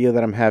other idea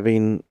that I'm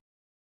having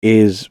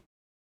is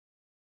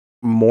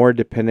more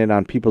dependent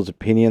on people's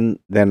opinion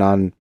than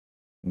on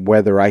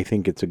whether I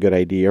think it's a good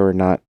idea or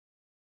not.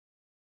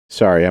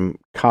 Sorry, I'm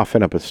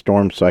coughing up a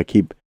storm, so I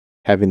keep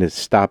having to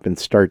stop and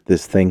start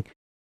this thing.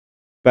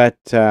 But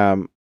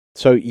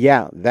so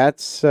yeah, that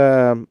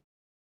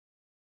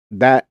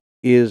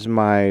is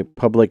my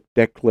public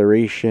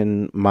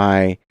declaration,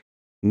 my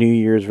New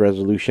Year's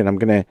resolution. I'm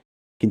gonna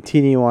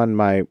continue on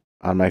my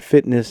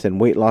fitness and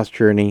weight loss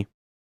journey.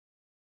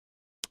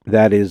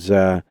 That is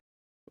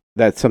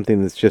that's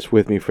something that's just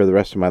with me for the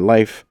rest of my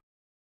life.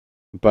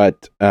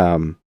 But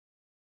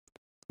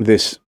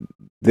this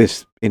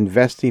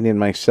investing in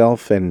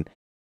myself and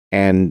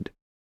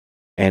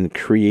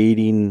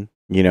creating,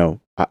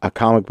 a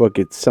comic book,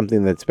 it's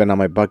something that's been on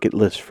my bucket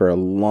list for a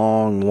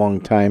long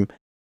time,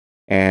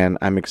 and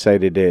I'm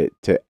excited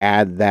to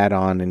add that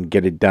on and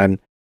get it done,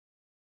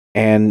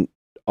 and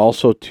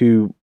also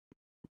to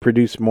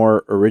produce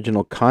more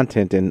original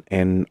content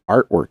and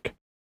artwork.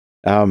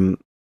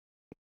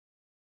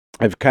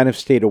 I've kind of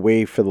stayed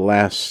away for the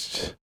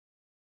last,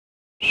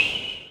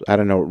 I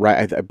don't know,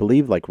 right? I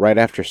believe like right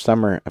after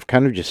summer, I've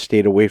kind of just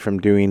stayed away from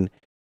doing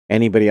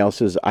anybody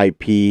else's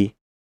IP,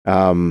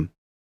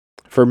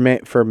 for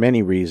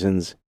many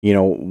reasons.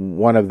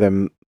 One of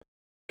them,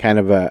 kind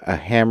of a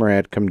hammer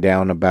had come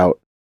down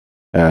about,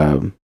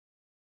 doing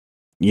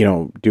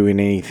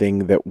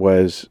anything that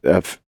was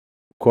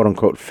quote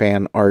unquote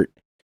fan art.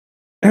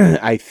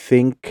 I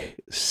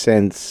think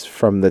since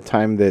from the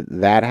time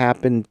that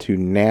happened to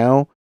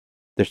now,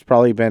 there's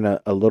probably been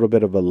a little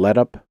bit of a let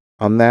up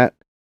on that.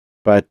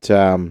 But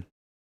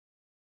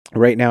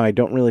right now, I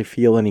don't really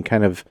feel any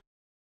kind of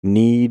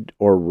need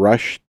or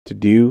rush to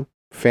do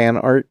fan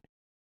art.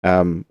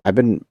 I've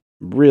been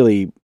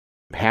really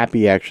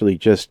happy actually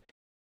just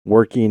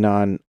working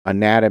on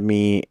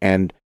anatomy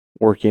and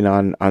working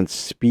on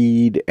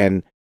speed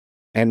and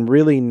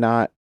really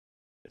not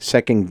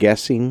second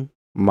guessing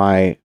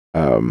my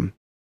uh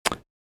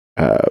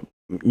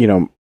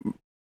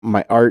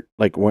my art,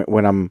 like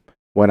when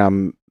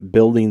I'm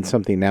building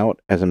something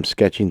out as I'm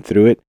sketching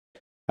through it.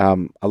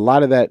 A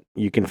lot of that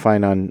you can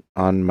find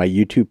on my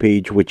YouTube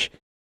page, which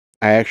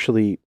I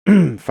actually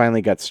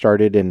finally got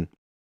started and,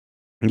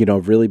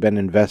 really been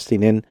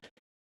investing in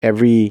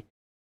every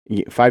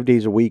 5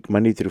 days a week,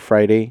 Monday through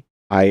Friday.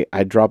 I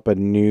drop a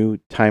new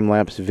time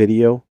lapse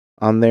video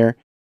on there,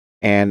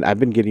 and I've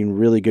been getting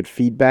really good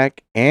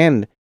feedback,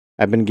 and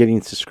I've been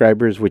getting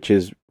subscribers, which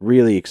is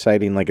really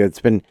exciting. Like,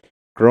 it's been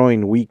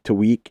growing week to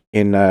week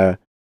in a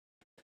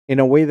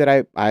way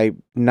that I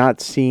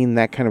not seen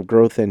that kind of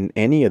growth in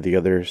any of the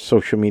other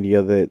social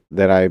media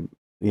that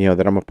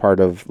I'm a part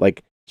of.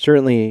 Like,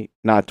 certainly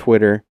not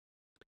Twitter.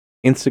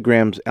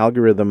 Instagram's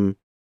algorithm,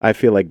 I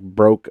feel like,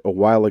 broke a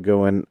while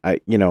ago, and I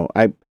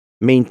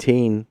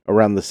maintain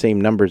around the same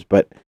numbers,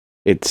 but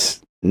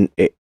it's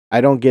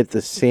I don't get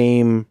the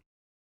same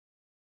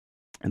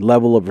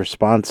level of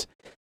response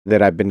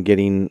that I've been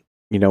getting,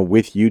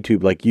 with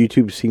YouTube. Like,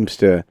 YouTube seems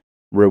to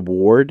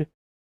reward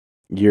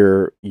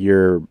your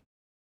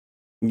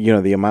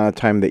the amount of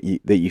time that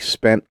you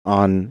spent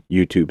on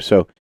YouTube.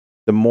 So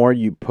the more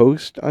you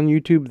post on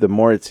YouTube, the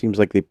more it seems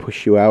like they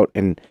push you out,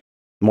 and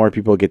more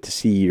people get to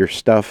see your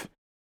stuff.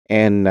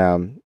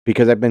 And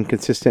because I've been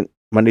consistent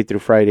Monday through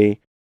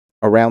Friday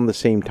around the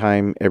same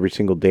time every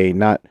single day,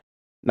 not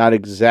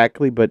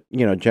exactly, but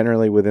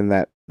generally within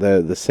that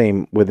the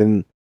same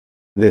within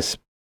this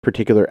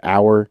particular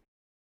hour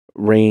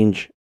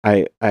range,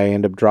 I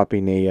end up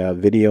dropping a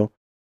video,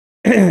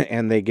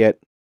 and they get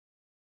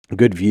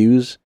good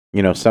views.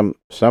 Some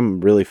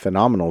really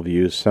phenomenal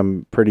views,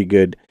 some pretty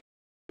good,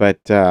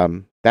 but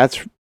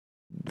that's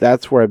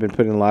where I've been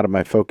putting a lot of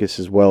my focus,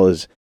 as well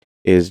as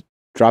is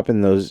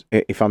dropping those.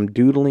 If I'm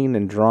doodling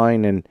and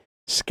drawing and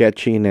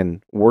sketching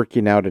and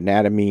working out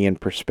anatomy and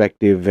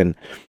perspective and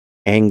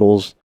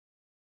angles,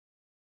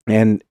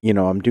 and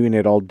I'm doing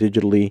it all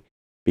digitally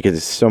because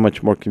it's so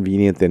much more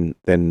convenient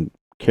than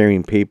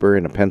carrying paper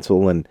and a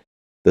pencil and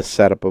the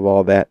setup of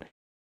all that.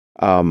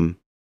 Um,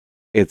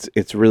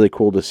 it's really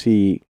cool to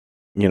see,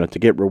 to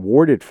get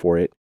rewarded for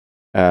it,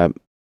 um,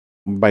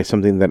 by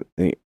something that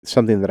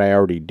I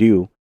already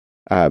do.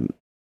 Um,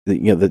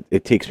 that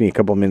it takes me a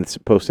couple minutes to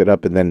post it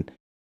up, and then,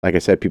 like I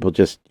said, people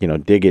just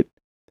dig it.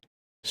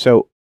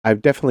 So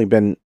I've definitely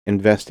been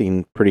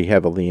investing pretty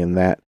heavily in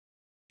that,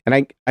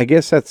 and I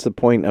guess that's the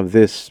point of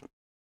this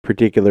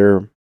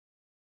particular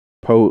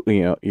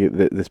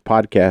this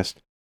podcast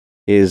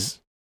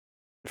is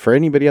for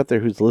anybody out there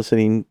who's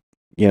listening,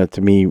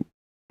 to me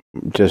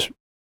just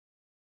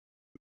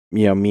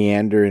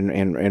meander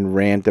and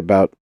rant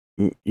about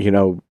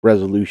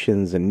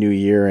resolutions and new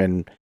year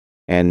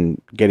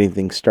and getting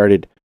things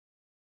started.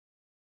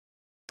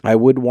 I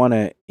would want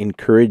to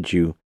encourage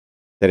you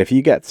that if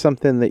you got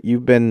something that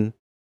you've been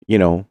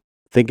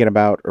thinking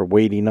about or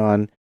waiting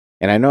on,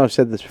 and I know I've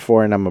said this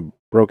before and I'm a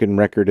broken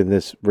record in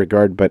this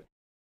regard, but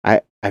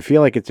I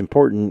feel like it's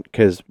important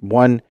because,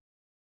 one,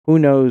 who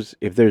knows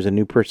if there's a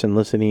new person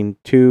listening?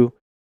 Two,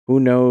 who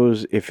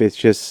knows if it's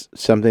just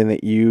something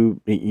that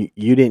you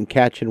didn't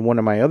catch in one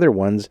of my other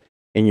ones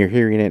and you're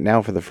hearing it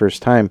now for the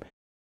first time.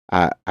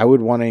 I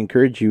would want to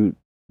encourage you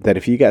that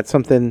if you got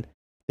something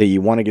that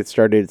you want to get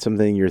started,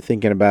 something you're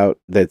thinking about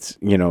that's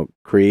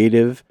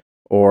creative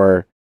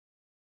or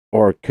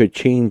could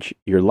change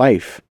your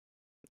life,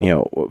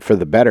 for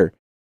the better.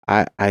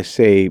 I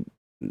say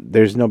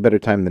there's no better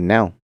time than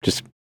now.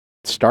 Just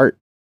start,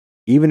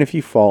 even if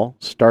you fall.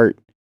 Start,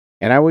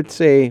 and I would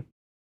say,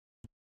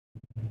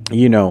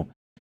 you know,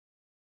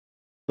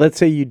 let's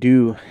say you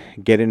do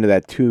get into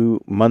that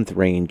 2 month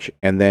range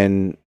and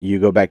then you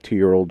go back to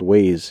your old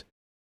ways.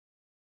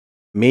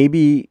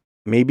 Maybe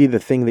the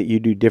thing that you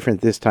do different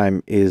this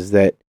time is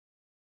that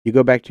you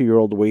go back to your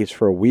old ways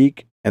for a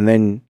week and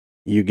then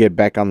you get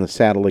back on the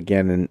saddle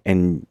again,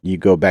 and you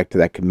go back to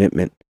that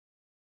commitment.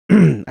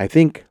 I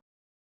think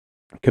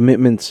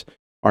commitments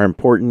are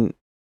important,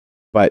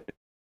 but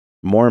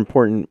more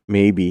important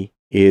maybe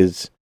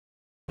is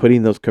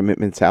putting those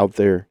commitments out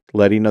there,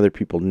 letting other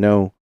people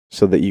know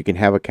so that you can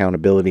have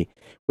accountability,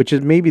 which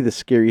is maybe the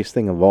scariest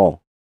thing of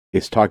all,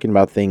 is talking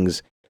about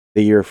things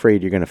that you're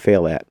afraid you're going to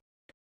fail at.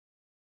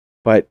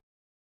 But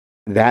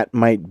that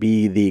might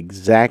be the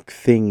exact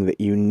thing that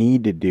you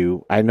need to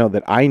do. I know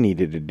that I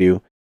needed to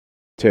do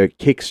to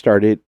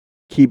kickstart it,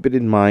 keep it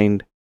in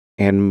mind,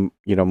 and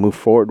move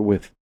forward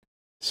with.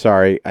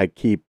 Sorry, I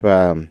keep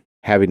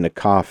having to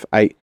cough.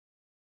 I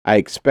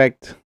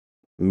expect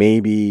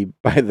maybe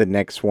by the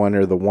next one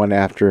or the one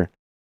after,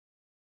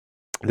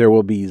 there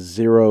will be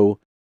zero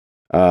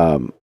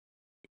um,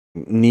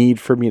 need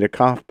for me to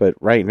cough. But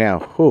right now,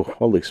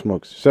 holy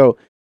smokes! So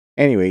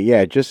anyway,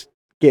 yeah, just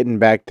getting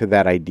back to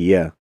that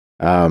idea.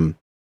 Um,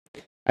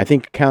 I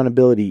think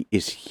accountability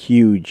is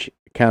huge.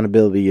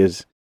 Accountability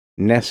is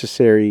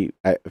necessary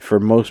for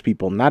most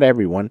people, not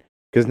everyone,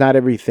 because not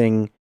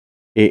everything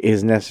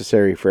is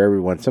necessary for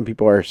everyone. Some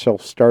people are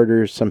self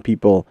starters. Some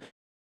people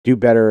do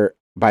better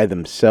by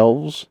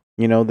themselves.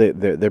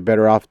 They're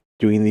better off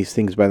doing these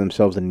things by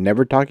themselves and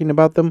never talking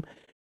about them.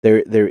 There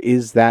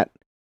is that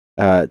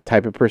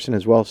type of person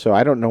as well. So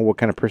I don't know what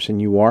kind of person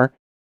you are,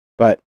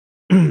 but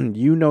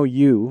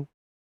you.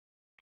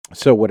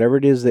 So whatever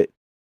it is that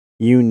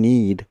you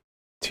need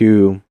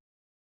to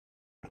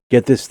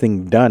get this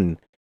thing done.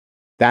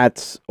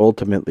 That's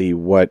ultimately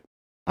what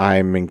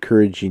I'm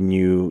encouraging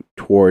you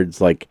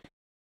towards. Like,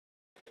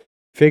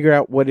 figure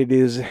out what it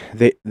is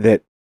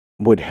that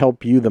would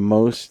help you the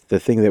most, the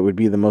thing that would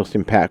be the most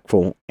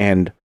impactful,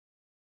 and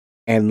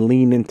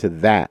lean into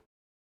that,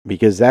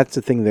 because that's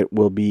the thing that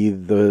will be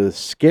the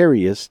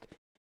scariest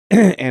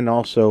and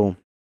also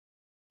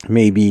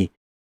maybe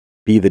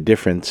be the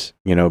difference,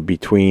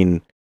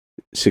 between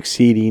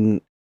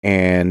succeeding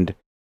and,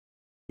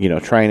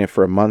 trying it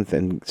for a month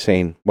and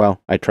saying,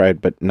 well, I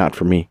tried, but not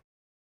for me.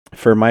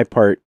 For my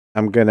part,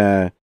 I'm going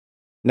to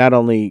not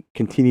only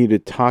continue to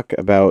talk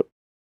about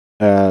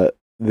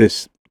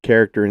this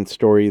character and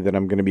story that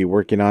I'm going to be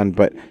working on,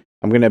 but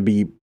I'm going to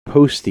be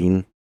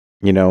posting,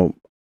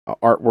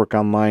 artwork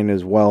online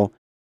as well.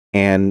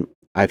 And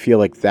I feel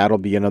like that'll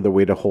be another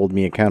way to hold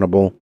me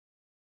accountable.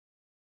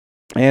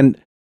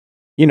 And,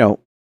 you know,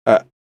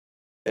 uh,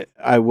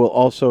 I will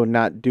also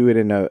not do it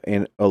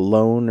in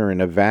alone or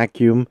in a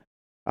vacuum.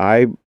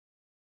 I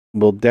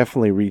will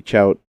definitely reach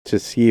out to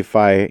see if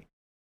I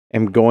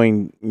am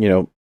going,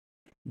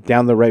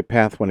 down the right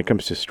path when it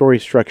comes to story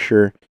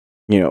structure.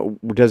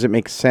 Does it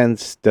make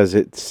sense? Does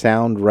it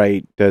sound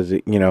right? Does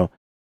it,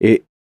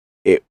 it,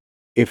 it,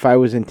 if I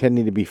was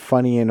intending to be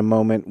funny in a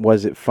moment,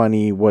 was it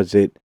funny? Was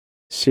it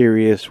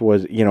serious?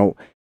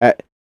 Uh,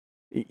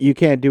 you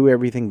can't do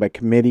everything by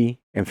committee.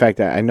 In fact,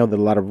 I know that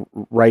a lot of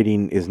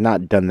writing is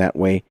not done that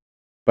way,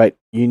 but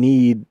you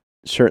need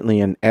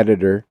certainly an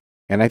editor.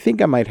 And I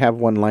think I might have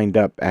one lined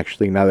up,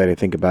 actually, now that I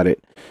think about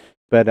it.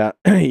 But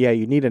yeah,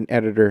 you need an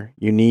editor.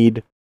 You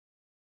need,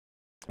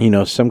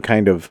 some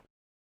kind of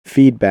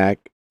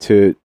feedback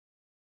to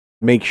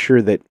make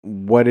sure that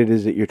what it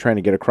is that you're trying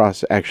to get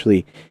across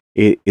actually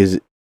is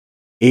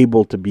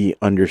able to be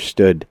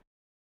understood.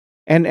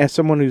 And as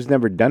someone who's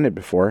never done it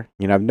before,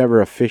 I've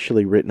never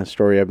officially written a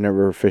story. I've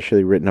never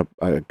officially written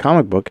a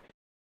comic book.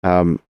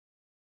 I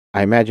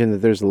imagine that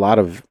there's a lot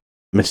of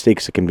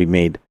mistakes that can be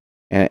made,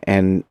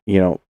 and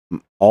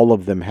all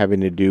of them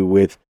having to do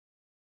with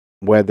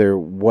whether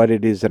what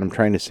it is that I'm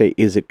trying to say,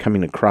 is it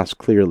coming across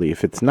clearly.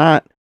 If it's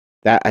not,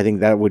 I think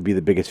that would be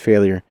the biggest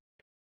failure,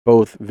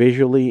 both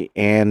visually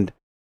and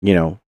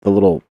the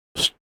little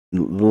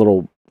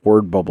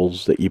word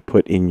bubbles that you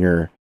put in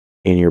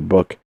your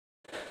book.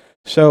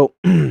 So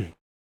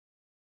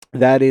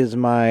that is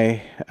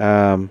my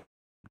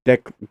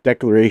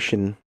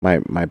declaration,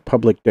 my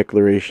public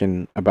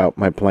declaration about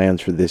my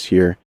plans for this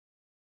year,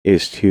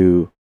 is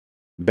to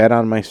bet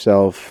on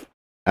myself,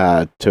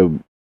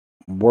 to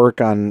work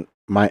on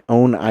my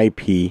own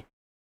IP,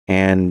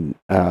 and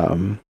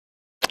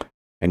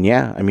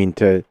yeah, I mean,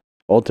 to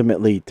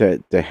ultimately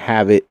to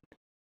have it,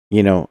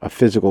 a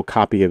physical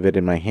copy of it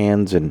in my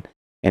hands, and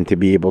to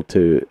be able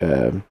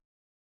to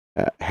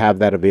have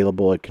that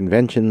available at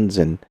conventions.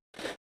 And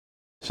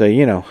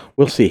so,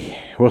 we'll see.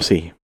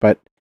 But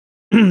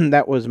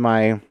that was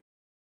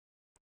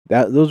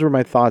those were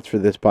my thoughts for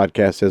this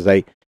podcast, as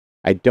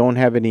I don't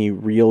have any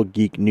real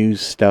geek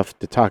news stuff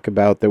to talk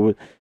about. There was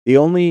the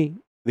only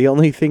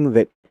thing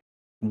that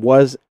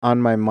was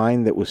on my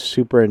mind that was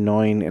super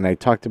annoying, and I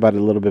talked about it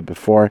a little bit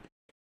before,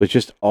 was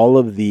just all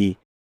of the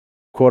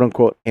quote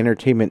unquote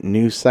entertainment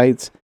news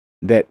sites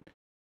that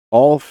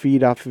all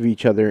feed off of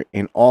each other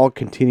and all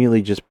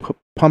continually just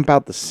pump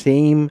out the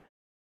same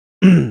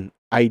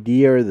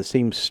idea or the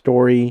same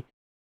story.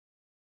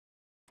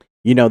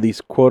 These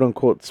quote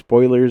unquote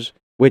spoilers,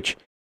 which,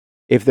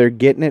 if they're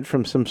getting it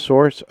from some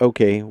source,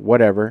 okay,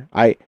 whatever.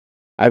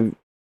 I've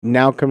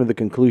now come to the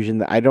conclusion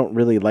that I don't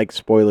really like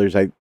spoilers.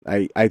 I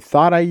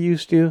thought I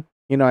used to,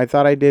 I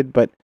thought I did,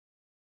 but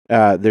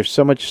there's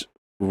so much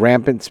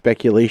rampant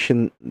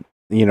speculation,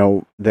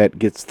 that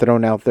gets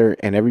thrown out there,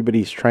 and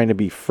everybody's trying to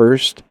be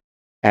first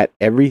at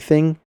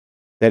everything,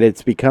 that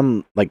it's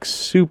become like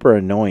super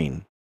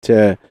annoying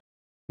to,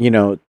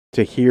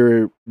 to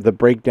hear the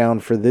breakdown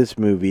for this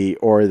movie,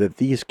 or that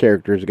these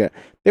characters got.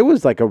 There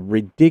was like a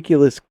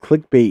ridiculous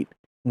clickbait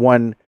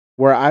one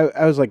where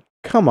I was like,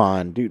 come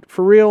on, dude,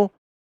 for real?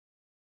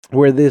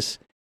 Where this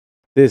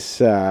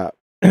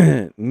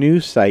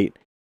news site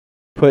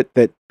put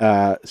that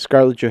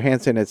Scarlett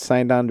Johansson had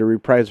signed on to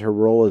reprise her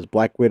role as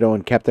Black Widow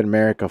in Captain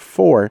America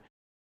 4,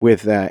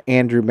 with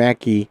Andrew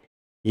Mackie,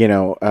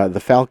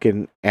 the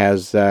Falcon,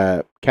 as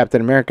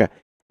Captain America.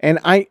 And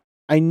I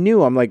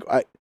knew, I'm like,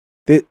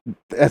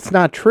 that's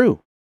not true.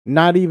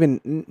 Not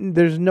even,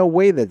 there's no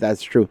way that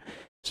that's true.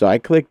 So I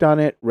clicked on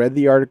it, read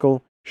the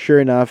article.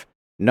 Sure enough,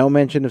 no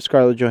mention of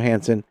Scarlett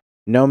Johansson,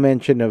 no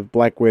mention of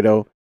Black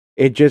Widow.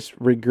 It just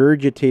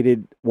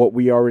regurgitated what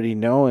we already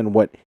know and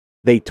what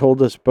they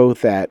told us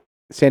both at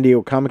San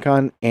Diego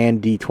Comic-Con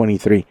and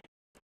D23.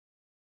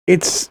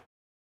 It's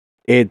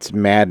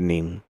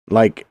maddening.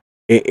 Like,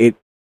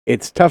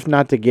 it's tough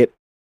not to get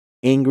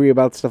angry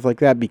about stuff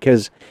like that,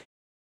 because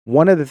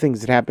one of the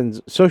things that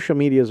happens, social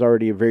media is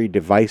already a very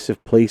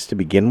divisive place to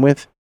begin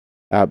with.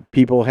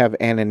 People have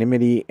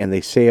anonymity, and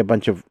they say a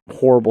bunch of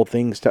horrible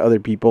things to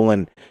other people,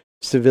 and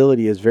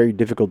civility is very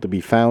difficult to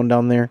be found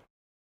on there.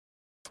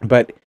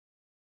 But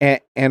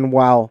and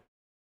while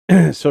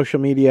social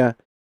media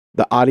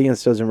the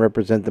audience doesn't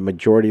represent the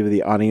majority of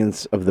the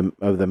audience of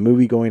the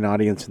movie going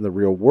audience in the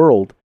real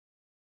world.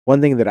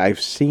 One thing that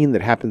I've seen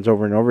that happens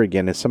over and over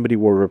again is somebody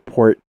will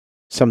report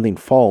something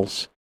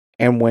false,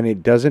 and when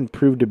it doesn't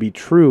prove to be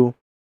true,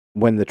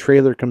 when the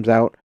trailer comes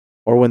out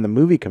or when the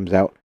movie comes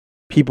out,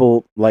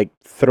 people like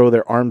throw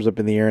their arms up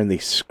in the air and they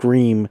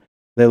scream.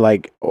 They're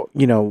like,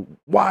 oh,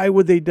 why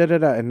would they da da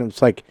da? And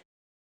it's like,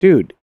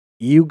 dude,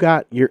 you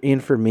got your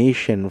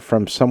information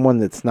from someone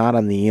that's not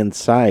on the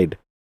inside.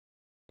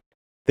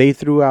 They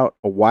threw out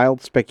a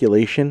wild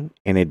speculation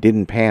and it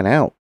didn't pan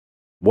out.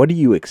 What do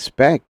you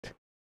expect?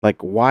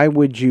 Like, why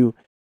would you,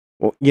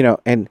 well,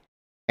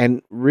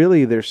 and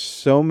really there's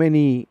so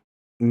many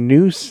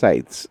news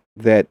sites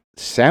that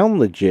sound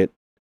legit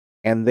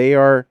and they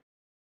are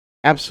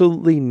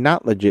absolutely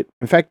not legit.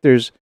 In fact,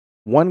 there's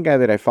one guy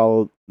that I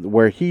follow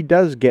where he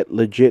does get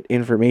legit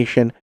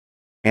information,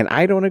 and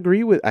I don't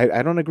agree with.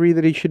 I don't agree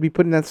that he should be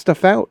putting that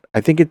stuff out.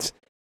 I think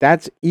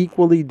that's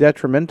equally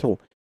detrimental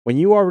when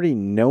you already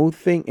know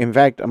things. In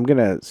fact, I'm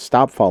gonna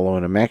stop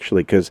following him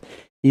actually because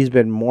he's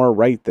been more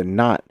right than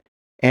not,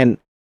 and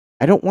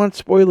I don't want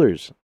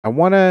spoilers. I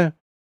wanna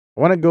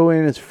go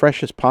in as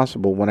fresh as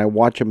possible when I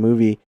watch a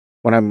movie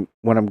when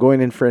I'm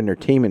going in for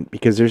entertainment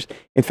because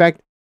in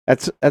fact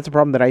that's a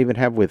problem that I even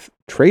have with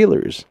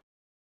trailers.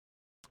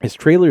 Is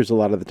trailers a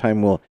lot of the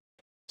time will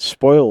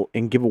spoil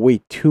and give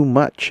away too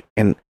much,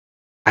 and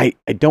I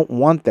don't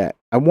want that.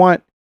 I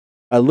want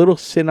a little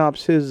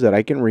synopsis that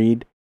I can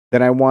read.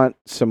 Then I want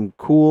some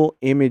cool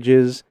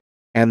images,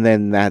 and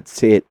then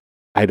that's it.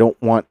 I don't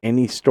want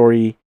any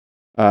story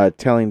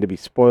telling to be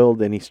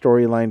spoiled, any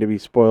storyline to be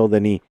spoiled,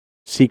 any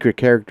secret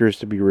characters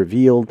to be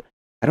revealed.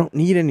 I don't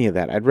need any of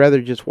that. I'd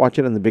rather just watch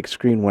it on the big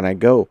screen when I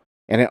go.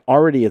 And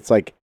it's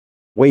like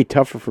way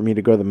tougher for me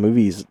to go to the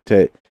movies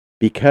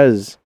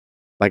because,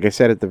 like I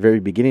said at the very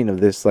beginning of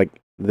this, like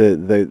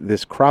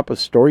this crop of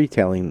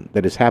storytelling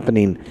that is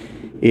happening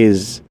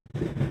is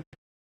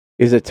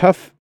a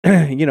tough,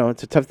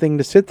 it's a tough thing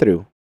to sit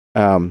through.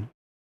 I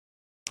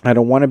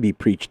don't want to be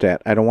preached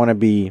at. I don't want to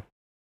be,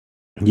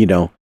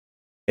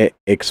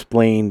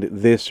 explained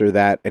this or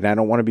that, and I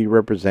don't want to be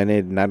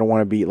represented, and I don't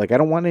want to be like I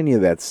don't want any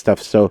of that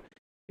stuff. So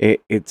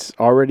it's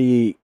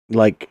already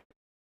like,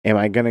 am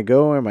I gonna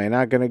go? Am I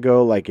not gonna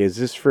go? Like, is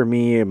this for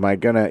me? Am I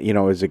gonna,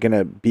 is it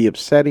gonna be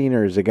upsetting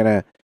or is it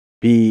gonna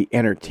be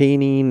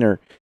entertaining or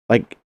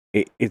like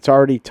it's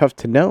already tough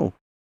to know.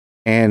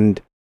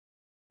 And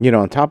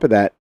on top of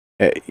that,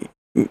 uh,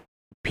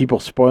 people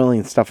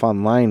spoiling stuff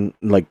online,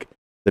 like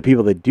the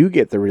people that do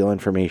get the real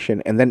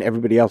information, and then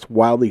everybody else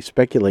wildly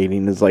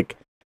speculating is like,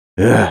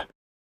 ugh,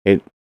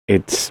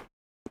 it's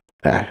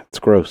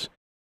gross.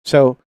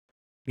 So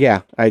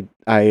yeah, I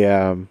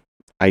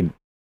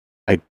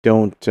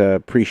don't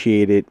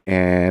appreciate it,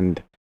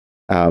 and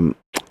on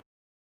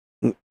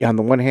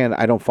the one hand,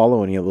 I don't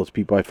follow any of those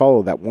people. I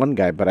follow that one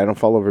guy, but I don't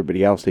follow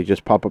everybody else. They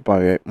just pop up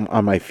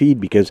on my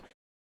feed because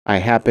I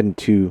happen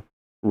to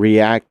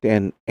react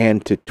and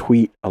to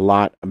tweet a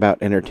lot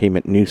about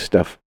entertainment news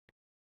stuff.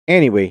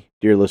 Anyway,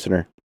 dear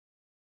listener,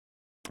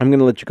 I'm going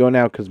to let you go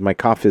now because my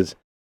cough is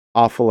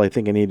awful. I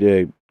think I need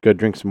to go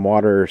drink some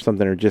water or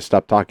something or just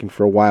stop talking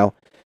for a while.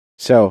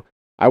 So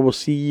I will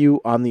see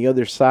you on the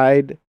other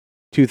side,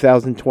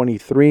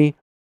 2023.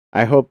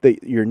 I hope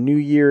that your new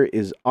year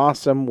is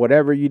awesome.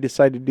 Whatever you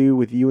decide to do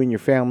with you and your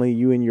family,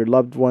 you and your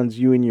loved ones,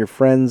 you and your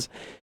friends,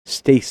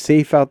 stay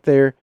safe out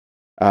there.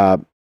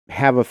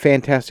 Have a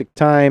fantastic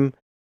time.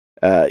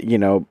 I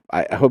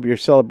hope your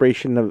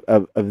celebration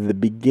of the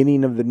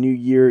beginning of the new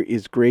year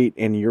is great,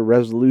 and your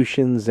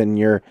resolutions and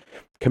your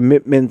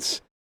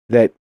commitments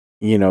that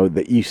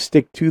that you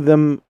stick to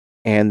them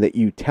and that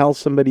you tell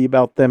somebody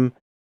about them.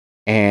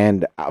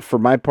 And for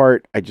my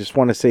part, I just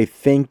want to say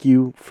thank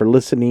you for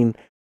listening.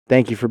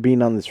 Thank you for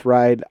being on this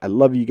ride. I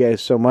love you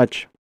guys so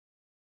much.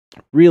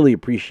 Really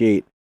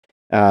appreciate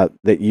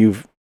that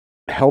you've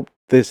helped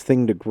this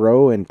thing to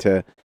grow and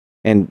to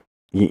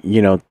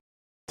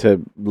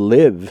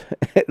live.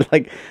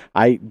 Like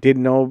I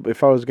didn't know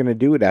if I was going to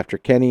do it after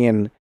Kenny,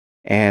 and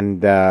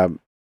I'm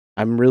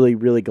really,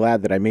 really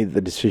glad that I made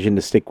the decision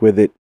to stick with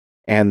it,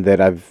 and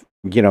that I've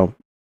been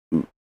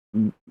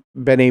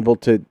able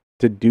to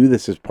do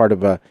this as part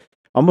of a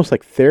almost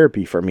like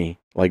therapy for me,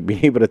 like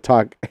being able to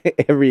talk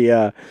every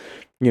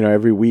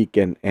week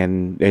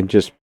and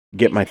just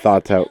get my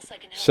thoughts out.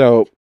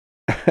 So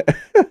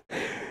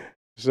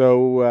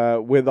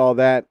with all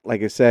that,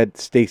 like I said,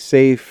 stay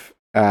safe.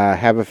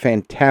 Have a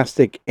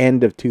fantastic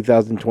end of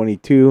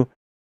 2022.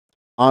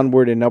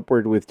 Onward and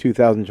upward with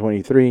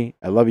 2023.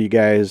 I love you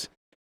guys.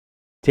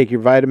 Take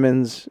your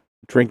vitamins,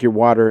 drink your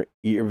water,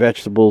 eat your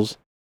vegetables.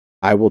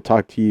 I will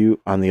talk to you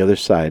on the other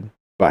side.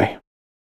 Bye.